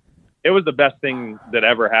 It was the best thing that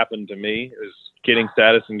ever happened to me, is getting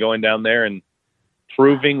status and going down there and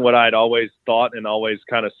proving what I'd always thought and always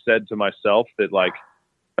kind of said to myself, that like,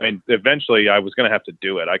 I mean, eventually I was going to have to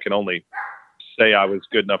do it. I can only say I was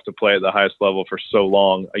good enough to play at the highest level for so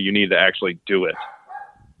long. You need to actually do it.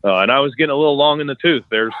 And I was getting a little long in the tooth.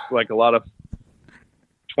 There's like a lot of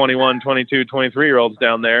 21, 22, 23-year-olds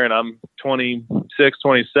down there, and I'm 26,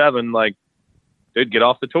 27. Like, dude, get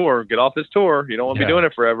off the tour. Get off this tour. You don't want to be doing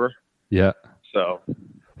it forever. Yeah. So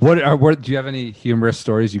What do you have any humorous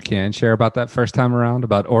stories you can share about that first time around,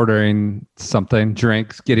 about ordering something,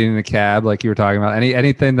 drinks, getting in a cab, like you were talking about?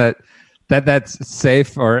 Anything that's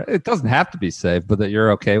safe, or it doesn't have to be safe, but that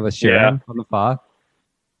you're okay with sharing on the pod?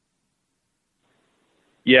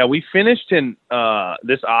 Yeah, we finished in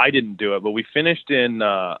this. I didn't do it, but we finished in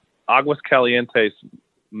Aguas Calientes,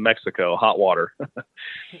 Mexico, hot water,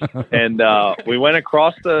 and we went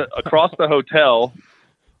across the hotel.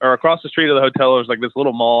 Or across the street of the hotel, there was like this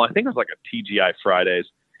little mall. I think it was like a TGI Fridays.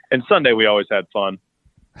 And Sunday, we always had fun.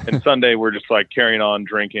 And Sunday, we're just like carrying on,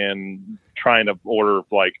 drinking, trying to order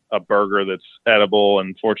like a burger that's edible.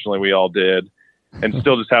 And fortunately, we all did. And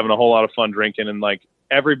still just having a whole lot of fun drinking. And like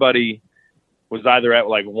everybody was either at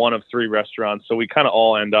like one of three restaurants. So we kind of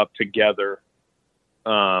all end up together.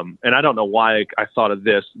 And I don't know why I thought of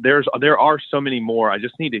this. There are so many more. I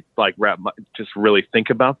just need to like just really think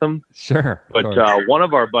about them. Sure. But one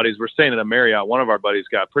of our buddies, we're staying in a Marriott. One of our buddies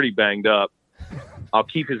got pretty banged up. I'll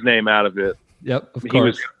keep his name out of it. Yep. Of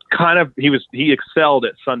course. He excelled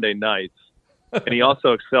at Sunday nights, and he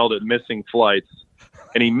also excelled at missing flights.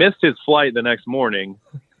 And he missed his flight the next morning.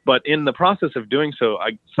 But in the process of doing so,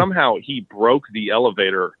 somehow he broke the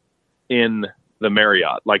elevator in the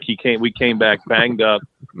Marriott. Like we came back banged up,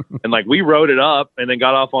 and like we rode it up and then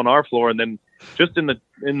got off on our floor, and then just in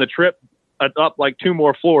the trip up like two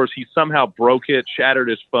more floors, he somehow broke it, shattered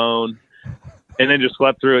his phone, and then just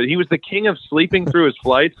slept through it. He was the king of sleeping through his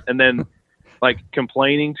flights and then like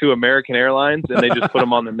complaining to American Airlines, and they just put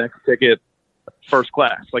him on the next ticket first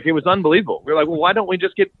class. Like it was unbelievable. We were like, well, why don't we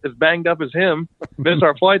just get as banged up as him, miss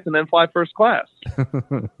our flights, and then fly first class?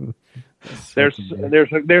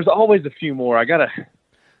 There's always a few more.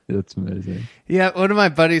 That's amazing. Yeah, one of my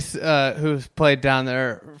buddies who's played down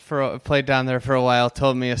there for a while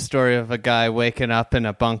told me a story of a guy waking up in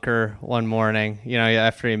a bunker one morning,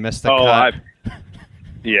 after he missed the cut.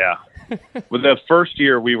 Yeah. Well, the first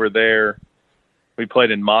year we were there, we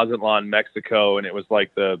played in Mazatlan, Mexico, and it was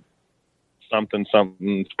like the something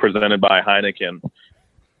presented by Heineken.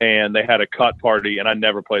 And they had a cut party, and I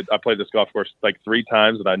played this golf course like 3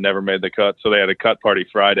 times, and I never made the cut. So they had a cut party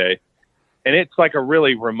Friday, and it's like a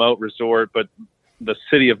really remote resort, but the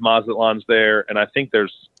city of Mazatlan's there. And I think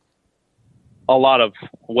there's a lot of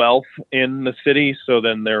wealth in the city. So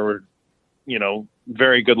then there were,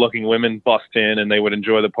 very good looking women bust in, and they would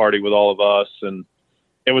enjoy the party with all of us. And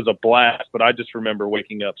it was a blast, but I just remember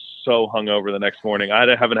waking up so hungover the next morning.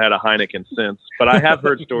 I haven't had a Heineken since, but I have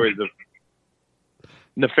heard stories of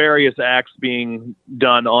nefarious acts being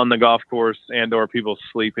done on the golf course and or people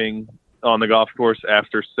sleeping on the golf course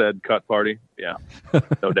after said cut party. Yeah,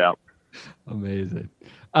 no doubt. Amazing.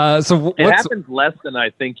 So it happens less than I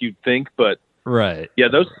think you'd think, but right. Yeah,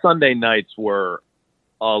 those Sunday nights were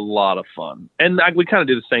a lot of fun. And we kind of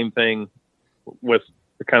do the same thing with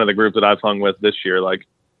kind of the group that I've hung with this year. Like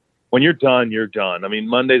when you're done, you're done. I mean,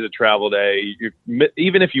 Monday's a travel day.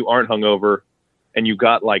 Even if you aren't hungover and you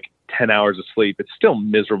got like 10 hours of sleep, it's still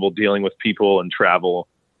miserable dealing with people and travel.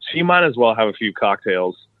 So you might as well have a few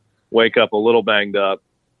cocktails, wake up a little banged up,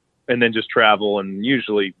 and then just travel and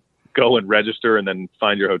usually go and register and then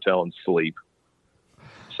find your hotel and sleep.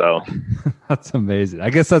 So that's amazing. I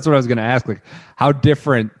guess that's what I was going to ask. Like how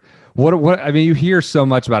different, I mean, you hear so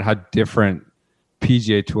much about how different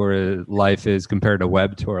PGA Tour life is compared to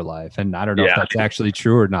Web Tour life. And I don't know if that's actually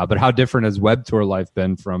true or not, but how different has Web Tour life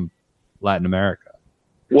been from Latin America?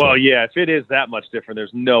 Well, yeah, if it is that much different,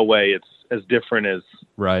 there's no way it's as different as,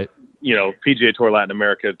 right, PGA Tour Latin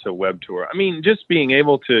America to Web Tour. I mean, just being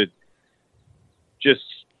able to just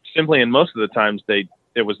simply, and most of the times it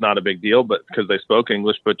was not a big deal, but because they spoke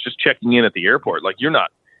English, but just checking in at the airport, like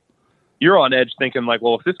you're on edge thinking like,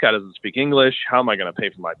 well, if this guy doesn't speak English, how am I going to pay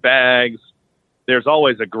for my bags? There's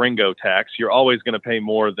always a gringo tax. You're always going to pay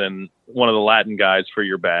more than one of the Latin guys for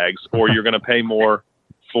your bags, or you're going to pay more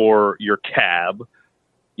for your cab.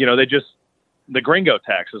 The gringo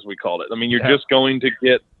tax, as we called it. I mean, you're just going to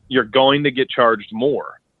get charged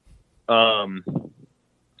more. Being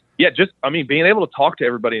able to talk to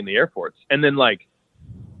everybody in the airports. And then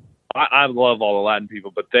I love all the Latin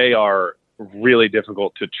people, but they are really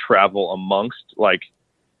difficult to travel amongst. Like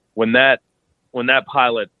when that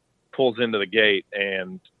pilot pulls into the gate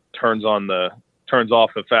and turns off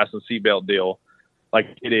the fasten seatbelt deal, like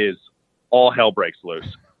it is all hell breaks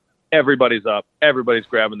loose. Everybody's up. Everybody's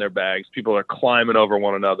grabbing their bags. People are climbing over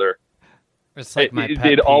one another. It's like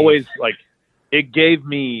it always it gave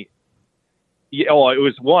me. It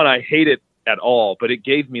was one, I hate it at all, but it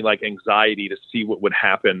gave me anxiety to see what would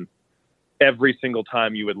happen every single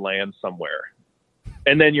time you would land somewhere.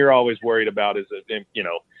 And then you're always worried about is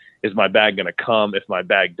my bag going to come? If my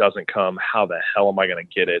bag doesn't come, how the hell am I going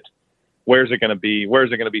to get it? Where's it going to be?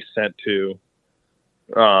 Where's it going to be sent to?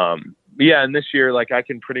 And this year, I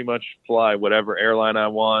can pretty much fly whatever airline I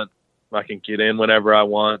want. I can get in whenever I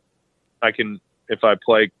want. If I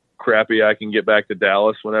play crappy, I can get back to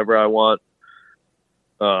Dallas whenever I want.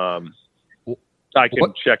 I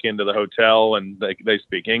can check into the hotel and they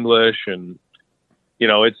speak English, and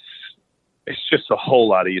it's just a whole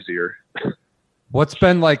lot easier. What's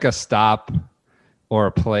been a stop or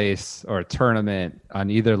a place or a tournament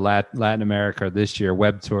on either Latin America or this year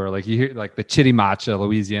Web Tour? You hear the Chirimacha,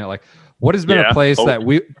 Louisiana. What has been a place that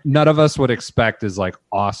none of us would expect is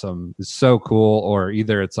awesome, is so cool, or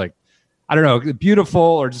either it's I don't know, beautiful,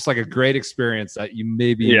 or just a great experience that you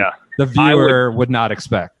maybe the viewer would not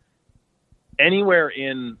expect? Anywhere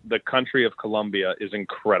in the country of Colombia is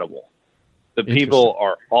incredible. The people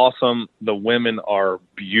are awesome. The women are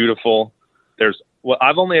beautiful.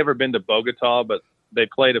 I've only ever been to Bogota, but they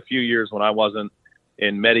played a few years when I wasn't,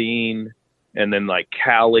 in Medellin, and then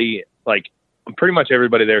Cali. Pretty much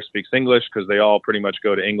everybody there speaks English because they all pretty much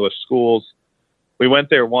go to English schools. We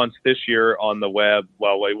went there once this year on the web.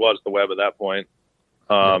 Well, it was the web at that point.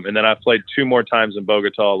 And then I played 2 more times in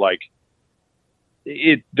Bogota.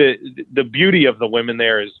 The beauty of the women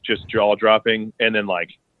there is just jaw dropping. And then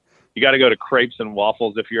you got to go to Crepes and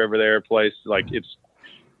Waffles if you're ever there. Place it's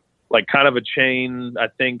kind of a chain, I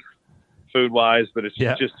think, food wise, but it's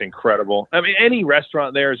just incredible. I mean, any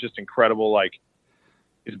restaurant there is just incredible.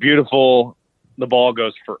 It's beautiful. The ball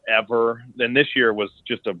goes forever. And this year was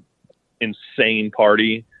just a insane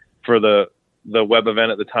party for the web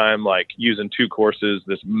event at the time, using 2 courses,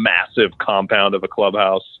 this massive compound of a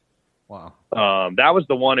clubhouse. Wow. That was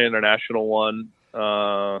the one international one.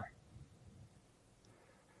 Other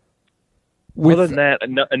than that,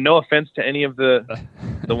 no offense to any of the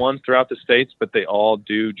ones throughout the States, but they all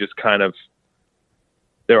do just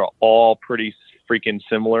they're all pretty freaking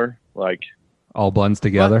similar. All blends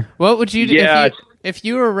together. What would you do if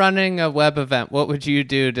you were running a web event? What would you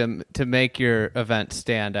do to make your event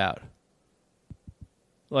stand out?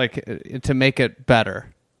 To make it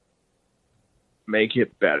better? Make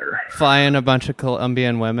it better. Fly in a bunch of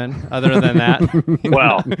Colombian women. Other than that,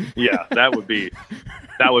 well, yeah, that would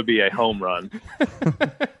be a home run.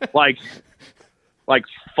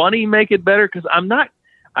 Funny, make it better, because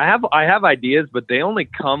I have ideas, but they only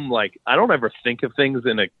come I don't ever think of things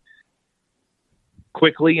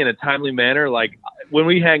quickly in a timely manner. When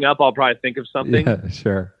we hang up, I'll probably think of something. Yeah,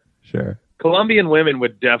 sure. Colombian women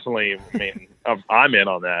would definitely. I mean, I'm in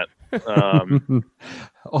on that.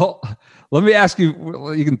 Well, let me ask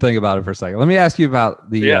you. You can think about it for a second. Let me ask you about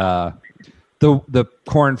the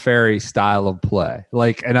Korn Ferry style of play.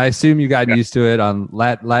 And I assume you got used to it on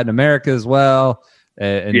Latin America as well,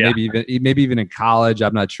 and maybe even in college.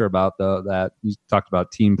 I'm not sure about that. You talked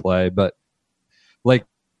about team play, but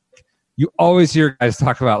you always hear guys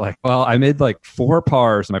talk about well, I made 4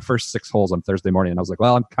 pars in my first 6 holes on Thursday morning, and I was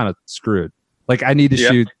well, I'm kind of screwed. I need to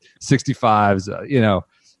shoot 65s.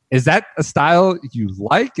 Is that a style you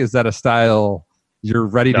like? Is that a style you're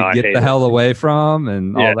ready to get the hell away from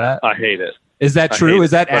and all that? I hate it. Is that true?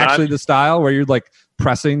 Is that actually the style where you're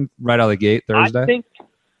pressing right out of the gate Thursday? I think.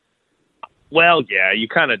 Well, yeah,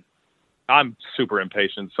 I'm super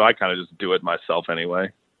impatient, so I kind of just do it myself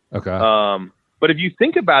anyway. Okay. But if you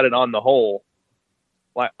think about it on the whole,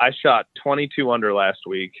 like I shot 22 under last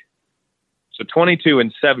week. So 22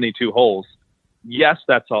 in 72 holes. Yes,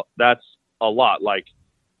 that's a lot. Like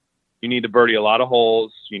you need to birdie a lot of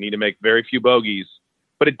holes. You need to make very few bogeys,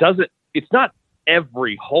 but it's not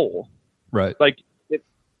every hole. Right. Like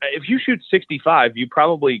if you shoot 65, you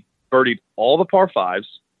probably birdied all the par fives.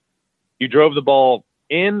 You drove the ball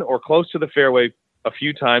in or close to the fairway a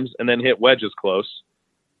few times and then hit wedges close.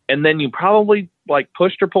 And then you probably like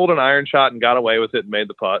pushed or pulled an iron shot and got away with it and made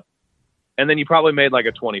the putt. And then you probably made like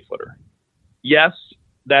a 20-footer. Yes,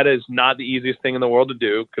 that is not the easiest thing in the world to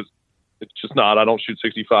do because it's just not. I don't shoot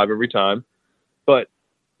 65 every time. But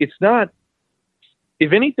it's not,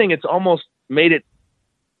 if anything, it's almost made it,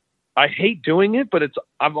 I hate doing it, but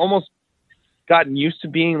I've almost gotten used to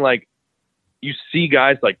being like, you see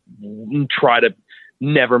guys like try to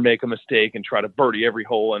never make a mistake and try to birdie every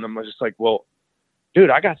hole. And I'm just like, well,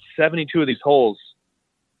 dude, I got 72 of these holes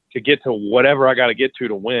to get to whatever I got to get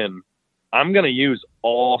to win. I'm going to use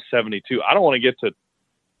all 72. I don't want to get to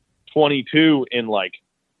 22 in like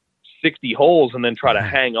 60 holes and then try to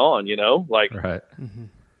hang on, you know, like right.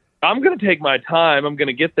 I'm going to take my time. I'm going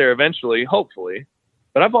to get there eventually, hopefully.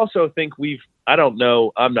 But I've also think I don't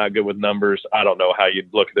know. I'm not good with numbers. I don't know how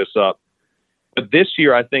you'd look this up. But this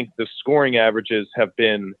year, I think the scoring averages have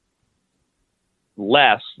been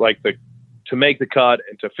less, like to make the cut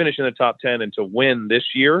and to finish in the top 10 and to win this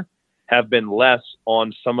year have been less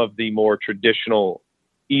on some of the more traditional,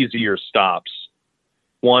 easier stops.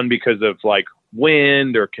 One, because of like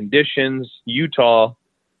wind or conditions. Utah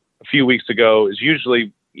a few weeks ago is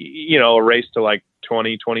usually, you know, a race to like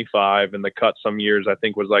 20, 25, and the cut some years I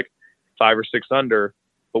think was like 5 or 6 under.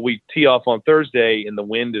 But we tee off on Thursday and the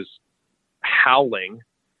wind is howling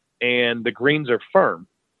and the greens are firm.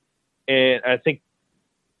 And I think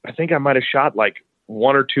I might have shot like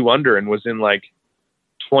 1 or 2 under and was in like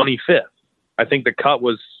 25th. I think the cut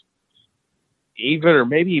was even or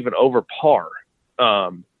maybe even over par.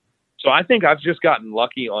 So I think I've just gotten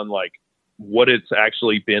lucky on like what it's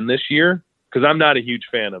actually been this year, because I'm not a huge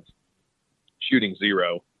fan of shooting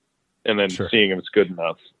 0 and then seeing if it's good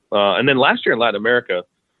enough. And then last year in Latin America,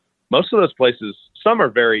 most of those places, some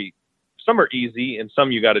are easy and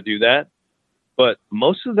some you got to do that. But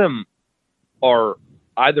most of them are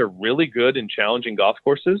either really good and challenging golf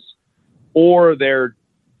courses, or they're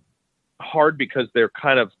hard because they're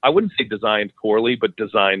kind of, I wouldn't say designed poorly, but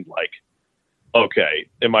designed like, okay,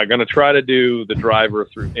 am I going to try to do the driver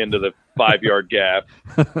through into the 5-yard gap,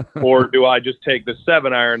 or do I just take the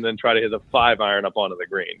 7-iron and then try to hit the 5-iron up onto the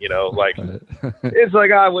green? You know, like it's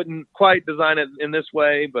like I wouldn't quite design it in this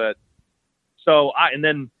way, but and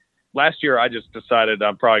then last year I just decided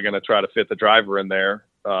I'm probably going to try to fit the driver in there,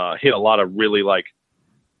 hit a lot of really like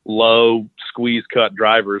low squeeze cut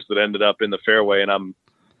drivers that ended up in the fairway, and I'm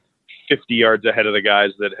 50 yards ahead of the guys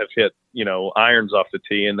that have hit, you know, irons off the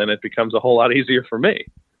tee, and then it becomes a whole lot easier for me.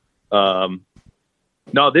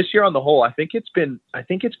 No, this year on the whole, I think it's been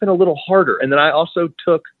a little harder. And then I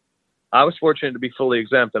was fortunate to be fully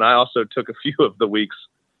exempt, and I also took a few of the weeks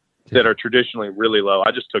that are traditionally really low.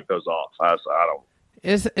 I just took those off. I don't.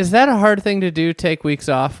 Is that a hard thing to do? Take weeks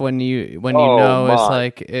off when you know it's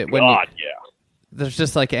like there's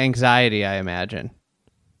just like anxiety, I imagine.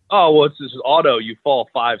 Oh, well, it's just auto. You fall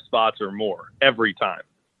 5 spots or more every time.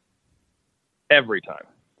 Every time.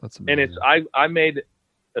 That's amazing. And I made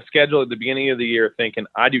a schedule at the beginning of the year thinking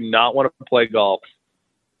I do not want to play golf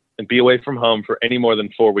and be away from home for any more than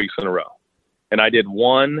 4 weeks in a row. And I did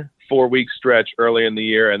 1 4-week stretch early in the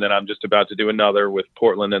year, and then I'm just about to do another with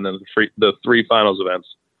Portland and then the 3 finals events.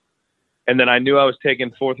 And then I knew I was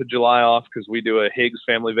taking 4th of July off because we do a Higgs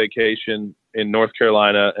family vacation in North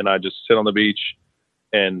Carolina, and I just sit on the beach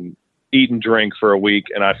and eat and drink for a week.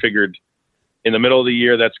 And I figured in the middle of the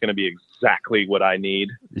year, that's going to be exactly what I need.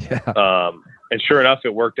 Yeah. And sure enough,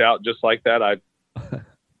 it worked out just like that. I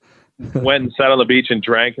went and sat on the beach and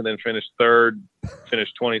drank and then finished 3rd,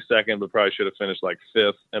 finished 22nd, but probably should have finished like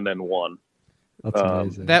 5th and then won. That's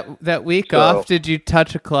amazing. That week off, did you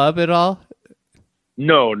touch a club at all?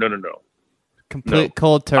 No. Complete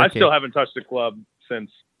cold turkey. I still haven't touched a club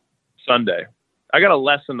since Sunday. I got a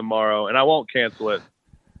lesson tomorrow and I won't cancel it.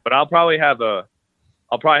 But I'll probably have an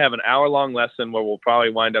hour-long lesson where we'll probably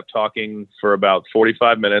wind up talking for about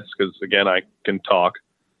 45 minutes because, again, I can talk.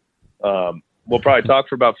 We'll probably talk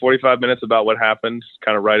for about 45 minutes about what happened,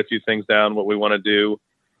 kind of write a few things down, what we want to do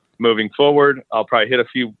moving forward. I'll probably hit a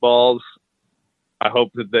few balls. I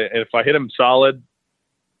hope that if I hit them solid,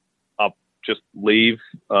 I'll just leave.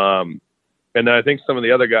 And then I think some of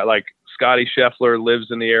the other guys, like Scotty Scheffler lives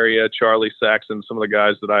in the area, Charlie Saxon, some of the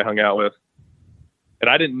guys that I hung out with. And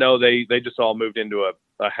I didn't know they just all moved into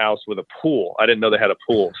a house with a pool. I didn't know they had a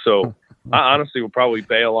pool. So I honestly would probably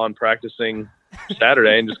bail on practicing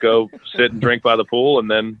Saturday and just go sit and drink by the pool. And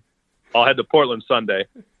then I'll head to Portland Sunday.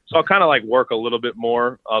 So I'll kind of like work a little bit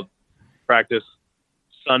more. I'll practice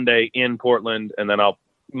Sunday in Portland, and then I'll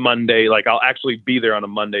actually be there on a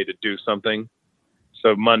Monday to do something.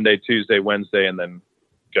 So Monday, Tuesday, Wednesday, and then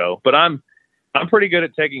go. But I'm pretty good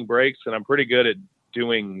at taking breaks, and I'm pretty good at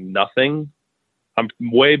doing nothing. I'm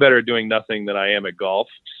way better at doing nothing than I am at golf.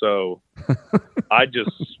 So I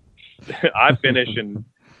finish and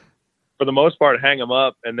for the most part hang them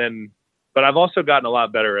up. But I've also gotten a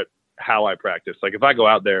lot better at how I practice. Like if I go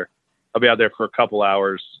out there, I'll be out there for a couple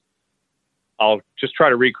hours. I'll just try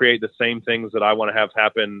to recreate the same things that I want to have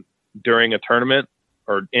happen during a tournament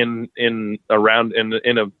or in a round. And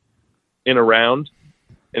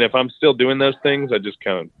if I'm still doing those things, I just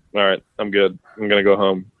kind of, all right, I'm good. I'm going to go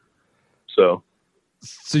home. So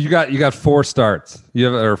you got 4 starts. You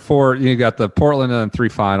got the Portland and 3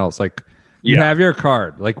 finals. Like you have your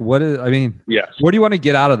card. Like yes. What do you want to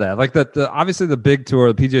get out of that? Like obviously the big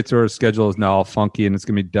tour, the PGA Tour schedule is now all funky and it's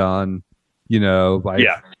going to be done,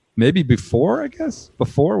 maybe before, I guess.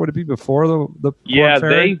 Would it be before the Korn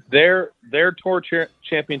Ferry? Their tour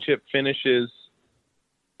championship finishes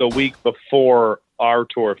the week before our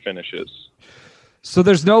tour finishes. So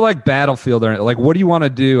there's no like battlefield or anything. Like, what do you want to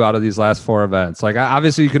do out of these last 4 events? Like,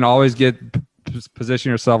 obviously you can always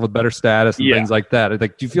position yourself with better status and things like that.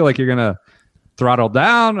 Like, do you feel like you're gonna throttle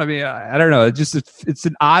down? I mean, I don't know. It's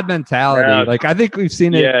an odd mentality. Yeah. Like, I think we've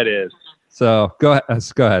seen it. Yeah, it is. So go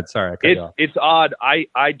ahead. Sorry, it's odd.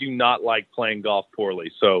 I do not like playing golf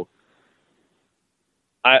poorly. So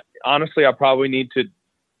I probably need to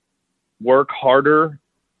work harder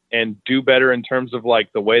and do better in terms of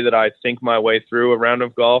like the way that I think my way through a round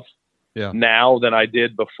of golf now than I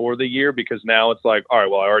did before the year, because now it's like, all right,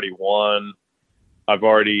 well, I already won. I've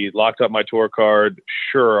already locked up my tour card.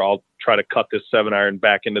 Sure, I'll try to cut this 7-iron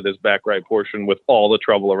back into this back right portion with all the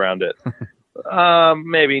trouble around it.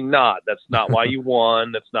 Maybe not. That's not why you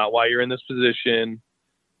won. That's not why you're in this position.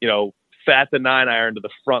 Fat the 9-iron to the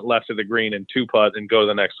front left of the green and 2-putt and go to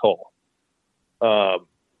the next hole.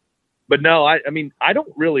 But no, I've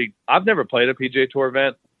never played a PGA Tour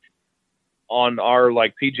event on our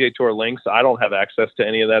like PGA Tour links. I don't have access to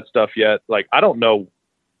any of that stuff yet. Like, I don't know.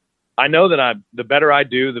 I know that the better I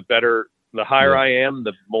do, the higher I am,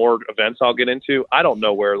 the more events I'll get into. I don't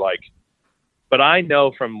know where but I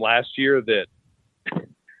know from last year that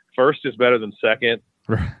first is better than second.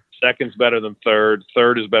 Second's better than third.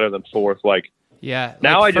 Third is better than fourth. Like, yeah.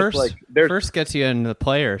 Now first gets you into the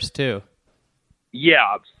players too.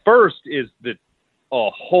 Yeah, first is a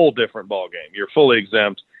whole different ball game. You're fully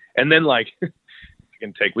exempt, and then you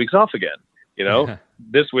can take weeks off again.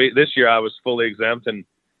 This year I was fully exempt, and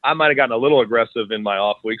I might have gotten a little aggressive in my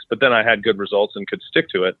off weeks, but then I had good results and could stick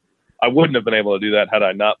to it. I wouldn't have been able to do that had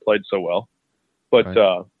I not played so well. But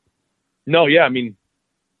right. No, yeah, I'm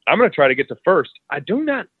going to try to get to first. I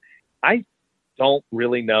don't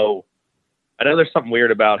really know. I know there's something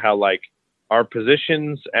weird about how our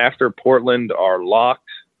positions after Portland are locked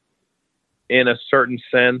in a certain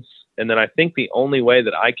sense. And then I think the only way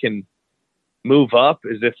that I can move up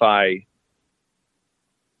is if I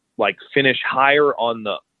finish higher on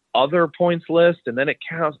the other points list, and then it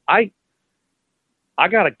counts. I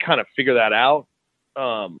got to kind of figure that out.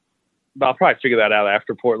 But I'll probably figure that out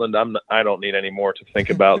after Portland. I don't need any more to think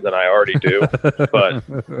about than I already do. But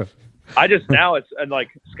I just, now it's, and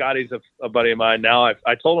Scotty's a buddy of mine. Now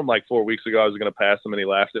I told him 4 weeks ago I was going to pass him, and he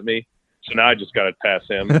laughed at me. So now I just got to pass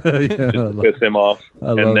him, just to piss him off.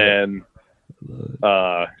 And then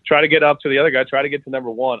try to get up to the other guy, try to get to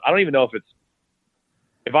number 1. I don't even know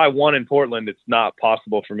if I won in Portland, it's not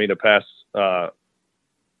possible for me to pass the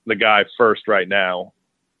guy first right now.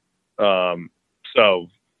 So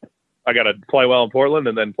I got to play well in Portland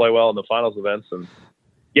and then play well in the finals events. And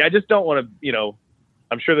yeah, I just don't want to,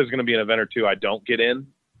 I'm sure there's going to be an event or two I don't get in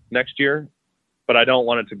next year, but I don't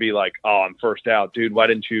want it to be I'm first out, dude. Why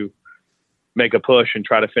didn't you make a push and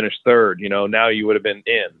try to finish third? Now you would have been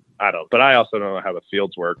in. But I also don't know how the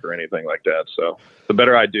fields work or anything like that. So the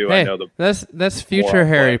better I do, I know that's future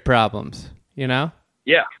Harry problems, Yeah.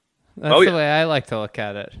 That's the way I like to look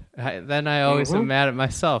at it. Then I always am mad at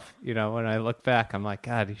myself, when I look back. I'm like,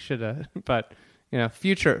 God, he should have. But,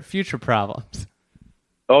 future problems.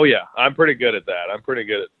 Oh, yeah. I'm pretty good at that. I'm pretty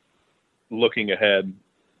good at looking ahead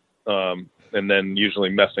and then usually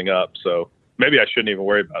messing up. So maybe I shouldn't even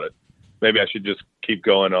worry about it. Maybe I should just keep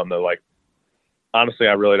going on the, honestly,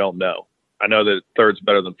 I really don't know. I know that third's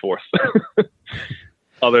better than fourth.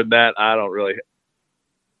 Other than that, I don't really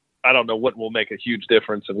I don't know what will make a huge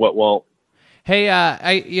difference and what won't. Hey,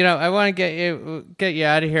 I want to get you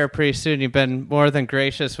out of here pretty soon. You've been more than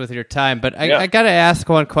gracious with your time, but I got to ask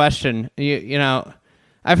one question. You know,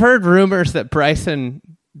 I've heard rumors that Bryson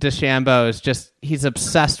DeChambeau he's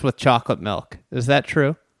obsessed with chocolate milk. Is that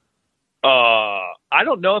true? I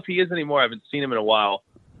don't know if he is anymore. I haven't seen him in a while,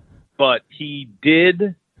 but he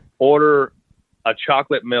did order a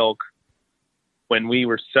chocolate milk when we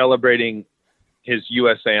were celebrating his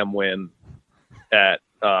USAM win at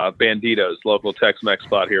Bandito's, local Tex-Mex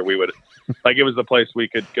spot here. We would it was the place we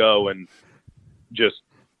could go and just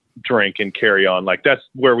drink and carry on. Like, that's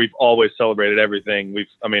where we've always celebrated everything.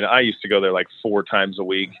 I used to go there like 4 times a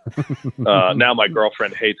week. Now my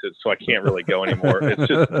girlfriend hates it, so I can't really go anymore.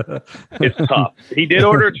 It's tough. He did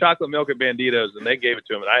order chocolate milk at Bandito's, and they gave it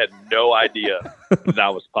to him, and I had no idea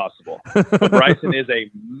that was possible. But Bryson is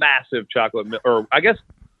a massive chocolate milk, or I guess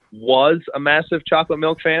was a massive chocolate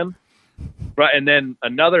milk fan. Right, and then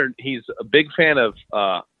he's a big fan of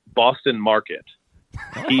Boston Market.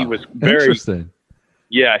 He was very interesting.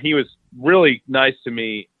 Yeah, he was really nice to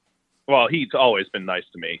me. Well, he's always been nice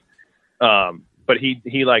to me. But he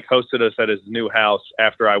hosted us at his new house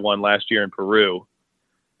after I won last year in Peru.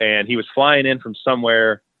 And he was flying in from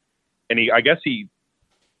somewhere, and I guess he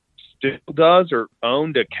still does or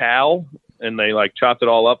owned a cow, and they chopped it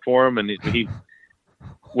all up for him, and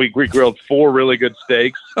we grilled 4 really good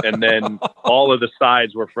steaks, and then all of the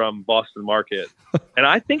sides were from Boston Market. And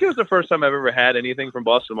I think it was the first time I've ever had anything from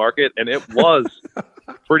Boston Market, and it was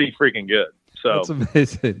pretty freaking good. So that's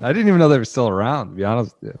amazing. I didn't even know they were still around, to be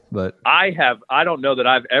honest with you. But I don't know that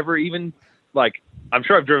I've ever even I'm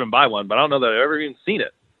sure I've driven by one, but I don't know that I've ever even seen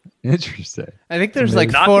it. Interesting. I think there's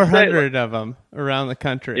 400 of them around the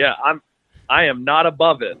country. Yeah, I am not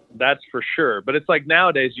above it. That's for sure. But it's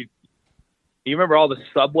nowadays you remember all the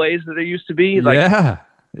Subways that there used to be? Yeah.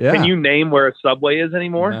 Can you name where a Subway is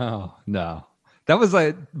anymore? No. That was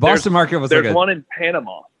Boston Market was there's one in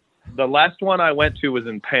Panama. The last one I went to was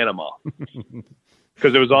in Panama.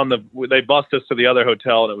 Because it was they bussed us to the other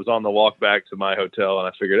hotel, and it was on the walk back to my hotel, and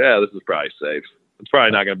I figured, this is probably safe. It's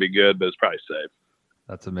probably not going to be good, but it's probably safe.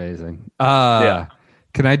 That's amazing.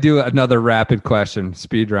 Can I do another rapid question,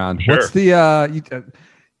 speed round? Sure. What's the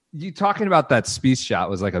you talking about that Spieth shot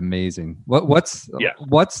was amazing. What's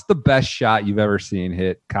the best shot you've ever seen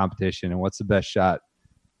hit competition, and what's the best shot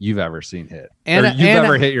you've ever seen hit, or you've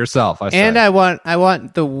ever hit yourself? I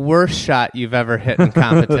want the worst shot you've ever hit in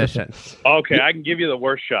competition. Okay, I can give you the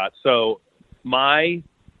worst shot. So my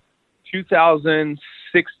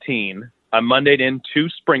 2016, I Mondayed into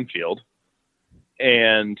Springfield,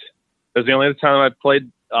 and it was the only time I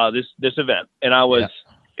played this event, and I was. Yeah.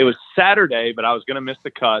 It was Saturday, but I was going to miss the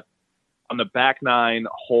cut on the back 9,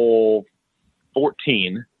 hole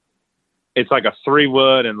 14. It's a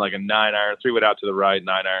 3-wood and a 9-iron, 3-wood out to the right,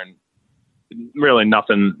 9-iron. Really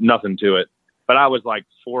nothing to it. But I was 4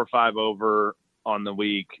 or 5 over on the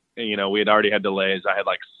week. We had already had delays. I had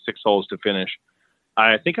 6 holes to finish.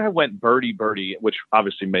 I think I went birdie, which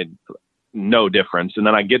obviously made no difference. And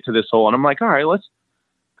then I get to this hole, and I'm all right, let's.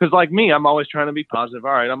 Because me, I'm always trying to be positive.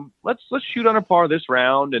 All right, let's shoot on a par this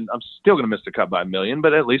round, and I'm still going to miss the cut by a million,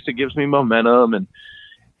 but at least it gives me momentum. And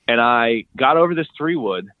I got over this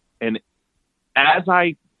 3-wood, and as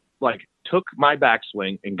I took my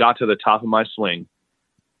backswing and got to the top of my swing,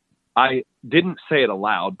 I didn't say it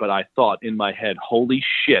aloud, but I thought in my head, "Holy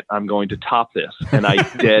shit, I'm going to top this," and I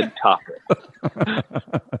dead top it.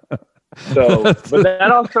 So, but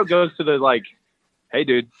that also goes to the hey,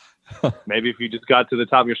 dude. Maybe if you just got to the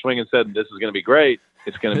top of your swing and said, "This is going to be great,"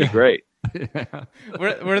 it's going to be great. Yeah.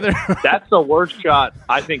 Were there... That's the worst shot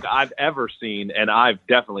I think I've ever seen, and I've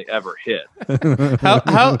definitely ever hit.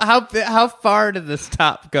 How far did this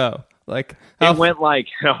top go? It went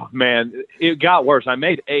oh man, it got worse. I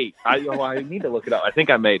made 8. I need to look it up. I think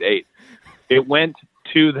I made 8. It went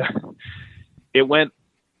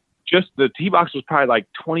just the tee box was probably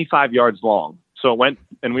 25 yards long. So it went,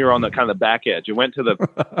 and we were on the kind of the back edge. It went to the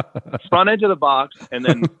front edge of the box, and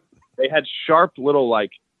then they had sharp little,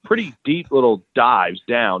 pretty deep little dives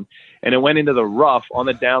down, and it went into the rough on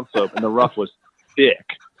the downslope, and the rough was thick.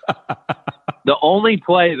 The only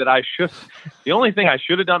thing I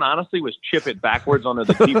should have done, honestly, was chip it backwards onto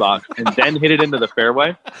the tee box and then hit it into the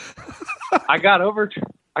fairway. I got over to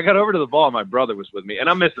the ball, and my brother was with me, and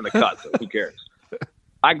I'm missing the cut, so who cares?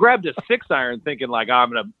 I grabbed a 6-iron thinking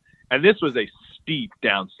and this was a steep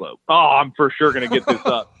downslope. Oh, I'm for sure going to get this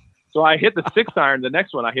up. So I hit the 6-iron. The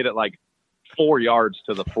next one, I hit it 4 yards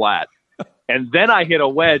to the flat. And then I hit a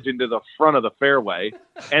wedge into the front of the fairway.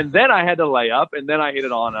 And then I had to lay up, and then I hit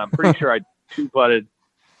it on. And I'm pretty sure I 2-putted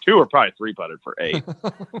 2 or probably 3-putted for 8.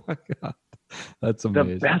 Oh my God. That's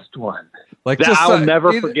amazing. The best one. Like I'll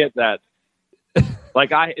never forget that. Like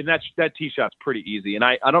that tee shot's pretty easy. And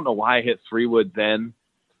I don't know why I hit 3-wood then,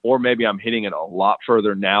 or maybe I'm hitting it a lot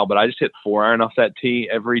further now, but I just hit 4-iron off that tee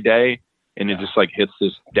every day. And it just like hits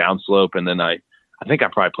this downslope. And then I think I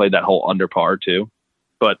probably played that hole under par too,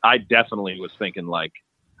 but I definitely was thinking like,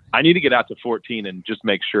 I need to get out to 14 and just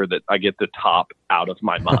make sure that I get the top out of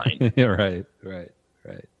my mind. Right.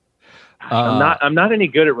 I'm not any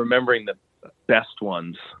good at remembering the best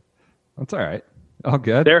ones. That's all right. All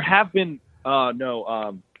good. There have been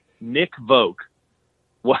Nick Vogt.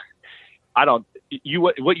 What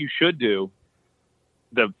you should do,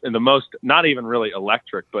 the most, not even really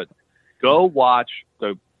electric, but go watch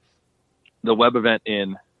the web event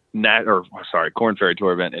in Korn Ferry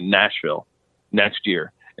Tour event in Nashville next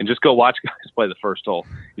year, and just go watch guys play the first hole.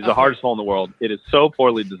 He's the hardest hole in the world. It is so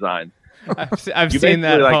poorly designed. I've seen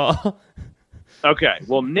that hole. Okay,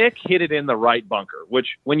 well, Nick hit it in the right bunker,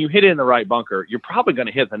 which when you hit it in the right bunker, you're probably going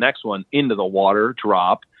to hit the next one into the water,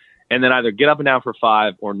 drop, and then either get up and down for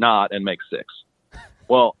 5 or not and make 6.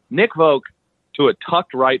 Well, Nick Vogt to a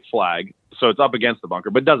tucked right flag, so it's up against the bunker,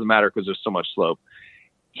 but it doesn't matter because there's so much slope.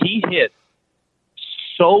 He hit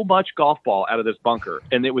so much golf ball out of this bunker,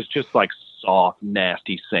 and it was just like soft,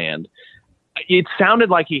 nasty sand. It sounded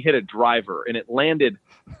like he hit a driver, and it landed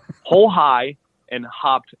hole high and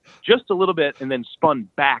hopped just a little bit and then spun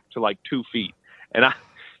back to like 2 feet. And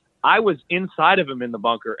I was inside of him in the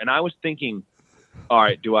bunker, and I was thinking, all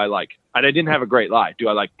right, I didn't have a great lie. Do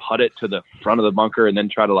I like putt it to the front of the bunker and then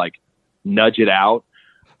try to like nudge it out?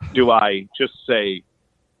 Do I just say,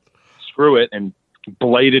 screw it and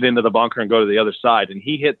blade it into the bunker and go to the other side? And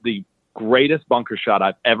he hit the greatest bunker shot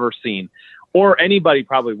I've ever seen, or anybody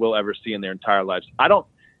probably will ever see in their entire lives.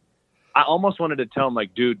 I almost wanted to tell him,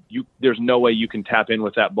 like, dude, there's no way you can tap in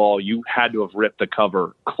with that ball. You had to have ripped the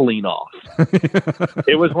cover clean off.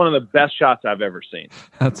 It was one of the best shots I've ever seen.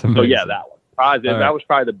 That's amazing. So yeah, that one. That was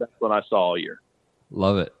probably the best one I saw all year.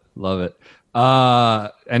 Love it.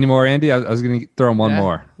 Any more, Andy? I was going to throw in one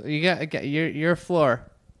more. You got your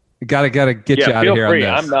floor. Gotta get you out of here free.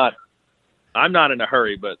 on this. I'm not in a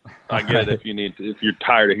hurry, but I get it if you're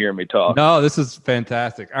tired of hearing me talk. No, this is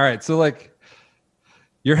fantastic. All right, so like,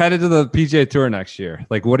 you're headed to the PGA Tour next year.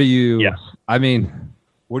 Like, what do you? Yes. I mean,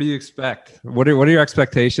 what do you expect? What are your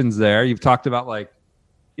expectations there? You've talked about, like,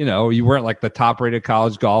 you weren't like the top-rated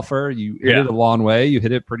college golfer. You hit it a long way. You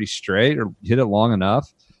hit it pretty straight, or you hit it long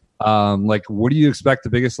enough. Like, what do you expect the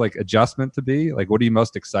biggest like adjustment to be? Like, what are you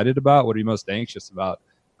most excited about? What are you most anxious about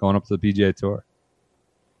going up to the PGA Tour?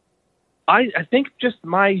 I think just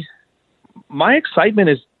my excitement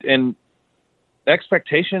is and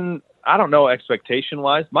expectation. I don't know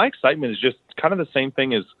expectation-wise. My excitement is just kind of the same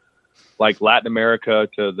thing as like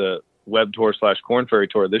Latinoamerica to the Web Tour / Korn Ferry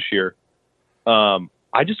Tour this year.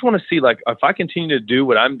 I just want to see, like, if I continue to do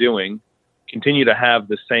what I'm doing, continue to have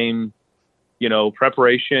the same,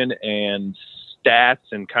 preparation and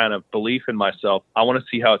stats and kind of belief in myself, I want to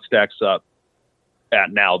see how it stacks up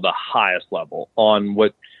at now the highest level on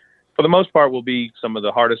what, for the most part, will be some of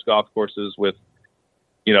the hardest golf courses with,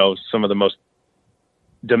 some of the most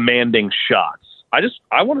demanding shots.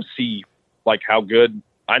 I want to see like how good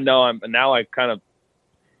I know I kind of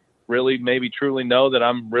really maybe truly know that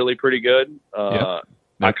I'm really pretty good.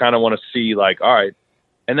 I kind of want to see, like, all right.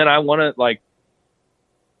 And then I want to, like,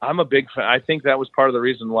 I'm a big fan. I think that was part of the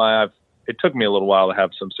reason why it took me a little while to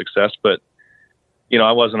have some success, but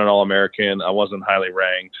I wasn't an All-American. I wasn't highly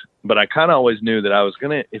ranked, but I kind of always knew that I was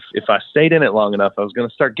going to, if I stayed in it long enough, I was going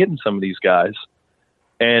to start getting some of these guys.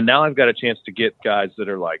 And now I've got a chance to get guys that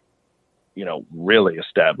are like, really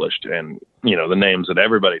established and, the names that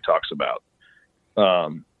everybody talks about.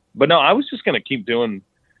 But no, I was just going to keep doing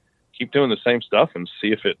the same stuff and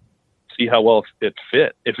see how well it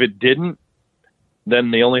fit. If it didn't,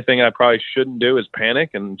 then the only thing I probably shouldn't do is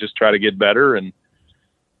panic and just try to get better. And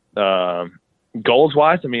goals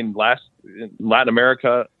wise, I mean, in Latin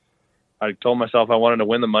America, I told myself I wanted to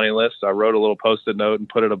win the money list. I wrote a little Post-it note and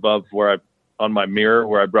put it above on my mirror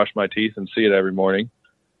where I brush my teeth and see it every morning.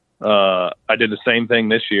 I did the same thing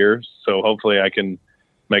this year, so hopefully I can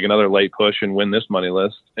make another late push and win this money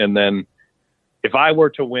list. And then if I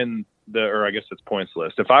were to win or I guess it's points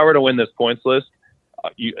list, if I were to win this points list,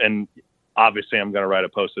 and obviously I'm going to write a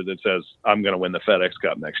Post-it that says I'm going to win the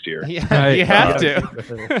FedExCup next year. Yeah, you have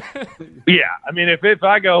to. Yeah, I mean, if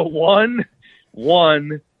I go one,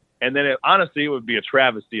 and then honestly, it would be a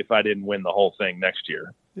travesty if I didn't win the whole thing next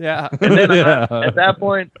year. Yeah. And then at that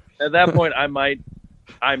point,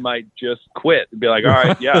 I might just quit and be like, all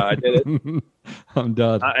right, yeah, I did it. I'm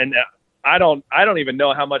done. I don't even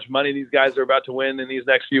know how much money these guys are about to win in these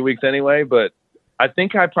next few weeks anyway, but I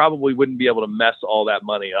think I probably wouldn't be able to mess all that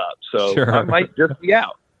money up. So I might just be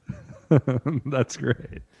out. That's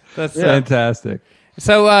great. That's fantastic.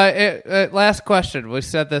 So last question. We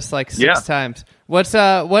said this like 6 times. What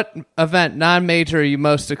event, non-major, are you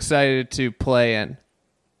most excited to play in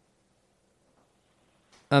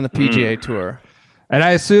on the PGA Tour? And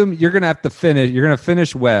I assume you're going to have to finish. You're going to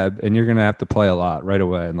finish Webb, and you're going to have to play a lot right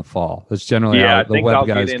away in the fall. That's generally how the Webb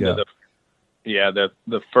guys go.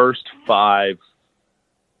 The first 5.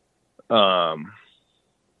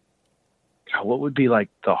 What would be like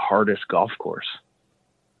the hardest golf course?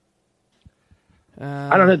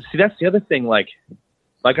 I don't know. See, that's the other thing. Like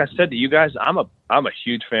I said to you guys, I'm a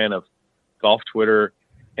huge fan of golf Twitter,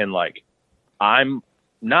 and like I'm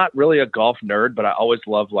not really a golf nerd, but I always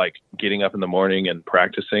love like getting up in the morning and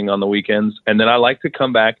practicing on the weekends, and then I like to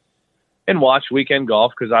come back and watch weekend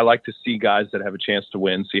golf because I like to see guys that have a chance to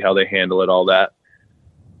win, see how they handle it, all that,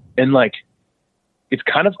 and like. It's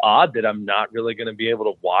kind of odd that I'm not really going to be able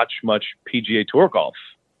to watch much PGA Tour golf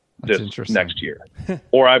this next year.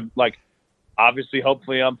 Or I'm like, obviously,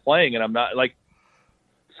 hopefully I'm playing, and I'm not like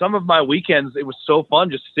some of my weekends. It was so fun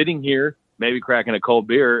just sitting here, maybe cracking a cold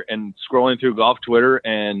beer and scrolling through golf Twitter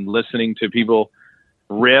and listening to people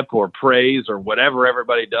rip or praise or whatever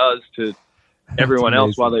everybody does to everyone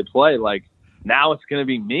else while they play. Like now it's going to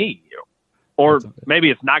be me, or maybe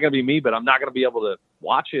it's not going to be me, but I'm not going to be able to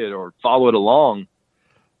watch it or follow it along.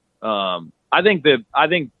 I think the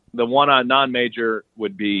one on non-major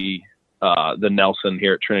would be the Nelson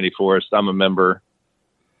here at Trinity Forest. I'm a member,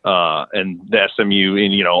 and the SMU,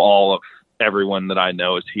 and all of everyone that I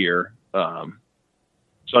know is here. So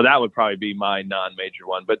that would probably be my non-major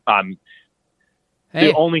one. But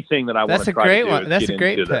the only thing that I want to try to do is that's a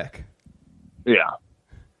great pick.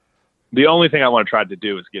 The only thing I want to try to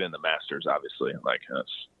do is get in the Masters. Obviously, like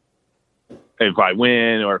if I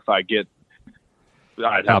win or if I get.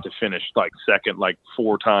 I'd have to finish like second, like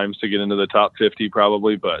 4 times to get into the top 50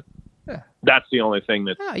 probably, but that's the only thing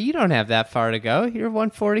that... No, you don't have that far to go. You're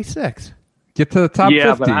 146. Get to the top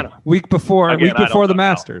 50 week before the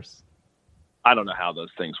Masters. I don't know how those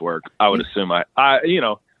things work. I would assume I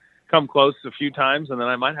come close a few times and then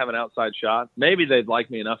I might have an outside shot. Maybe they'd like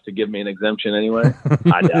me enough to give me an exemption anyway.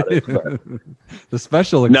 I doubt it. But... The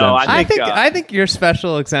special exemption. No, I think your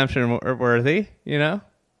special exemption worthy,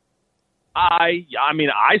 I mean,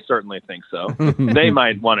 I certainly think so. They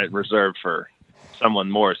might want it reserved for someone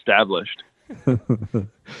more established.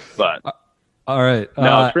 But all right,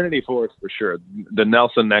 no, Trinity Forest for sure. The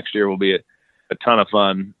Nelson next year will be a ton of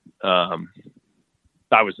fun. I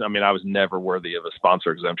was never worthy of a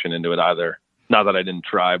sponsor exemption into it either. Not that I didn't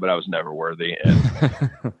try, but I was never worthy.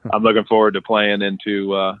 And I'm looking forward to playing in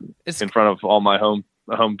front of all my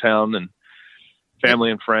hometown and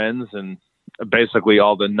family and friends and. Basically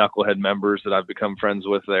all the knucklehead members that I've become friends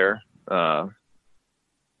with there. They're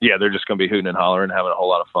just going to be hooting and hollering and having a whole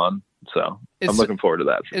lot of fun. So I'm looking forward to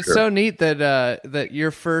that. It's so neat that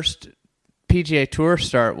your first PGA Tour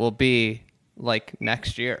start will be like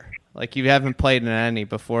next year. Like you haven't played in any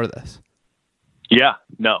before this. Yeah,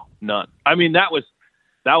 no, none. I mean, that was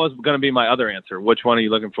going to be my other answer. Which one are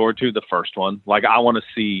you looking forward to? The first one. Like I want to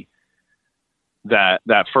see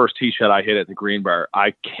that first tee shot I hit at the Greenbrier.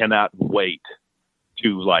 I cannot wait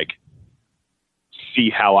to like see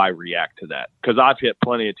how I react to that. Cause I've hit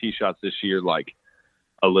plenty of tee shots this year, like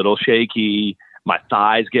a little shaky. My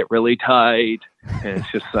thighs get really tight and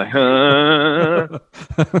it's just like,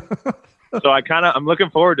 So I'm looking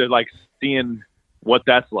forward to like seeing what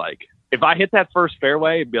that's like. If I hit that first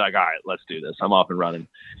fairway, it'd be like, all right, let's do this. I'm off and running.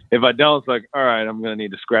 If I don't, it's like, all right, I'm going to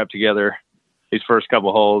need to scrap together these first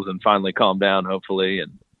couple holes and finally calm down, hopefully.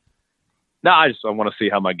 And no, I want to see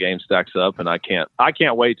how my game stacks up, and I can't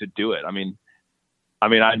wait to do it. I mean,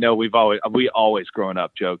 I know we always growing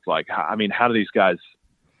up joked like, how do these guys?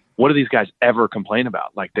 What do these guys ever complain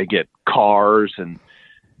about? Like they get cars, and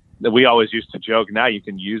we always used to joke. Now you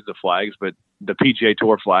can use the flags, but the PGA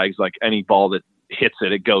Tour flags, like any ball that hits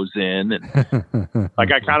it, it goes in, and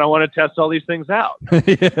like I kind of want to test all these things out.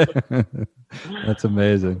 That's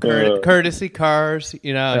amazing. Courtesy cars, Oh,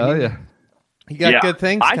 yeah. You got good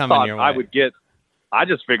things coming your way. I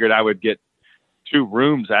just figured I would get 2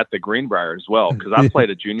 rooms at the Greenbrier as well, because I played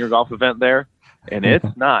a junior golf event there, and it's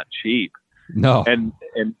not cheap. No. And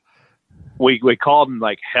we called them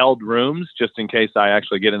like held rooms just in case I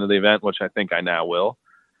actually get into the event, which I think I now will.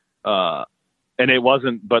 And it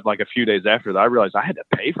wasn't, but like a few days after that, I realized I had to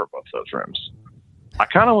pay for both those rooms. I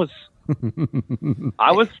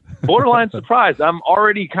was borderline surprised. I'm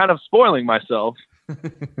already kind of spoiling myself.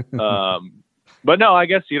 But no, I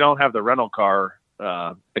guess you don't have the rental car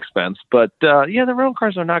expense. But the rental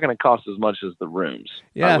cars are not going to cost as much as the rooms.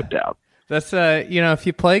 I would doubt. That's if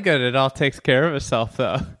you play good, it all takes care of itself,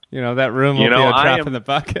 though. That room will be a drop in the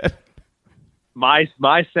bucket. My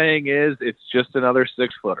saying is, it's just another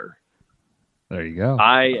 6-footer. There you go.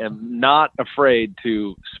 I am not afraid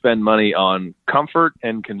to spend money on comfort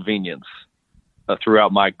and convenience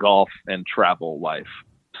throughout my golf and travel life.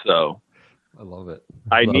 So I love it.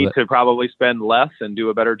 I need to probably spend less and do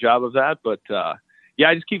a better job of that. But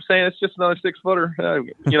I just keep saying it's just another 6-footer.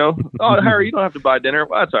 Oh, Harry, you don't have to buy dinner.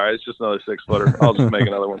 Well, that's all right. It's just another 6-footer. I'll just make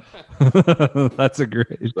another one. That's a great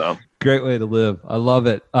way to live. I love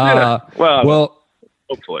it. Well,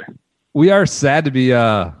 hopefully. We are sad to be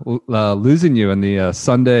losing you in the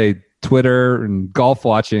Sunday Twitter and golf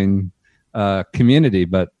watching community,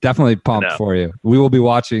 but definitely pumped for you. We will be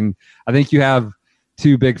watching. I think you have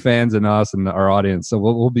 2 big fans in us and our audience, so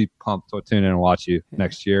we'll be pumped to tune in and watch you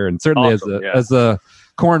next year, and certainly as the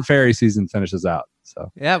Korn Ferry season finishes out.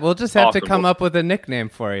 So we'll just have to come up with a nickname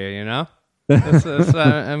for you. This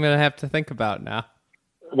I'm gonna have to think about now.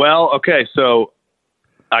 Well, okay, so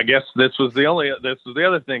I guess this was the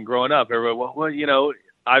other thing growing up. Everybody,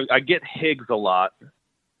 I get Higgs a lot,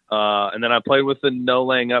 and then I played with the no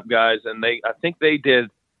laying up guys, and I think they did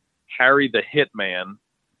Harry the Hitman,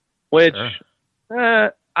 which. Sure.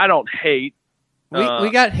 I don't hate. We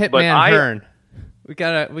got Hitman Hearn. We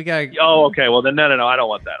got. Oh, okay. Well, then no. I don't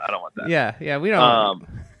want that. Yeah. We don't.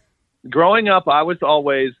 Growing up, I was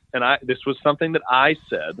always, this was something that I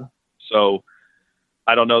said. So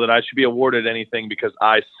I don't know that I should be awarded anything because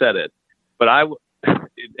I said it. But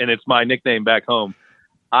and it's my nickname back home.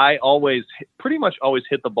 I pretty much always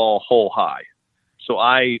hit the ball hole high. So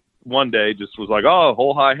I one day just was like, oh,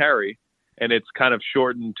 hole high Harry, and it's kind of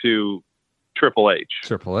shortened to Triple H.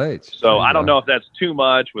 So I don't know if that's too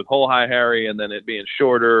much with Hole High Harry and then it being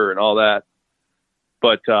shorter and all that.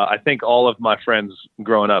 But I think all of my friends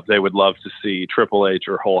growing up, they would love to see Triple H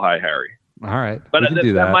or Hole High Harry. All right. But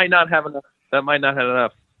that might not have enough. That might not have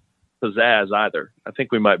enough pizzazz either. I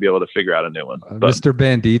think we might be able to figure out a new one. Mr.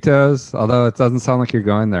 Banditos, although it doesn't sound like you're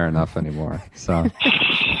going there enough anymore. So,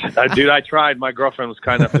 dude, I tried. My girlfriend was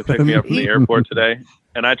kind enough to pick me up from the airport today.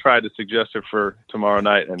 And I tried to suggest it for tomorrow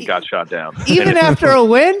night and got shot down. Even after a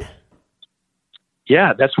win?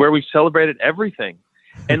 Yeah, that's where we celebrated everything.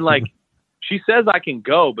 And she says I can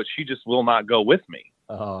go, but she just will not go with me.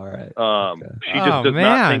 Oh, all right. Okay. She just does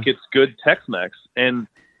not think it's good Tex-Mex. And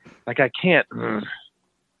I can't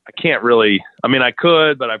really, I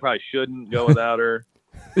could, but I probably shouldn't go without her.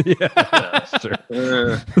 That's true.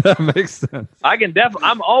 That makes sense.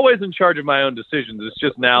 I'm always in charge of my own decisions. It's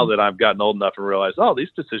just now that I've gotten old enough and realized,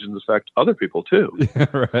 these decisions affect other people too.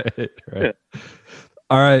 Right.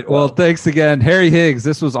 All right. Well, thanks again, Harry Higgs.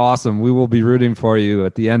 This was awesome. We will be rooting for you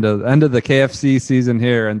at the end of the KFC season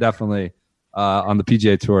here, and definitely on the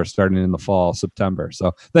PGA Tour starting in the fall, September.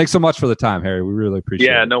 So thanks so much for the time, Harry. We really appreciate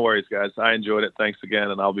it. Yeah, no worries, guys. I enjoyed it. Thanks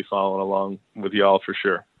again, and I'll be following along with y'all for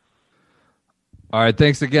sure. All right,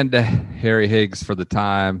 thanks again to Harry Higgs for the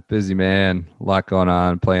time. Busy man, a lot going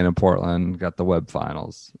on, playing in Portland. Got the Web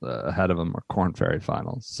Finals ahead of him, or Korn Ferry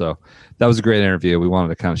Finals. So that was a great interview. We wanted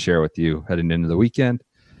to kind of share with you heading into the weekend.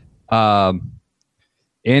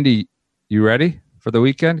 Andy, you ready for the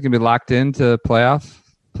weekend? Gonna be locked into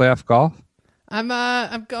playoff golf? I'm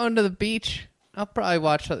going to the beach. I'll probably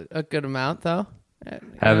watch a good amount though.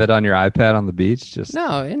 Have it on your iPad on the beach?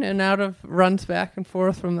 No, in and out of runs back and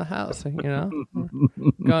forth from the house.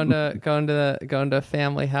 Going to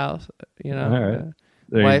family house. All right.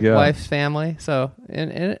 There you go. Wife's family. So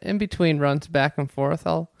in between runs back and forth,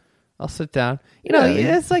 I'll sit down.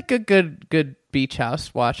 It's like a good beach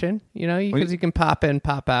house watching. Because you can pop in,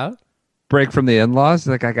 pop out. Break from the in-laws.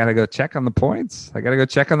 Like, I gotta go check on the points. I gotta go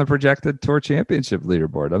check on the projected tour championship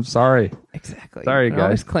leaderboard. I'm sorry. Exactly. Sorry, guys.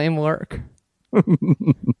 Always claim work.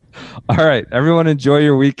 All right, everyone, enjoy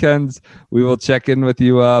your weekends. We will check in with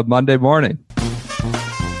you Monday morning.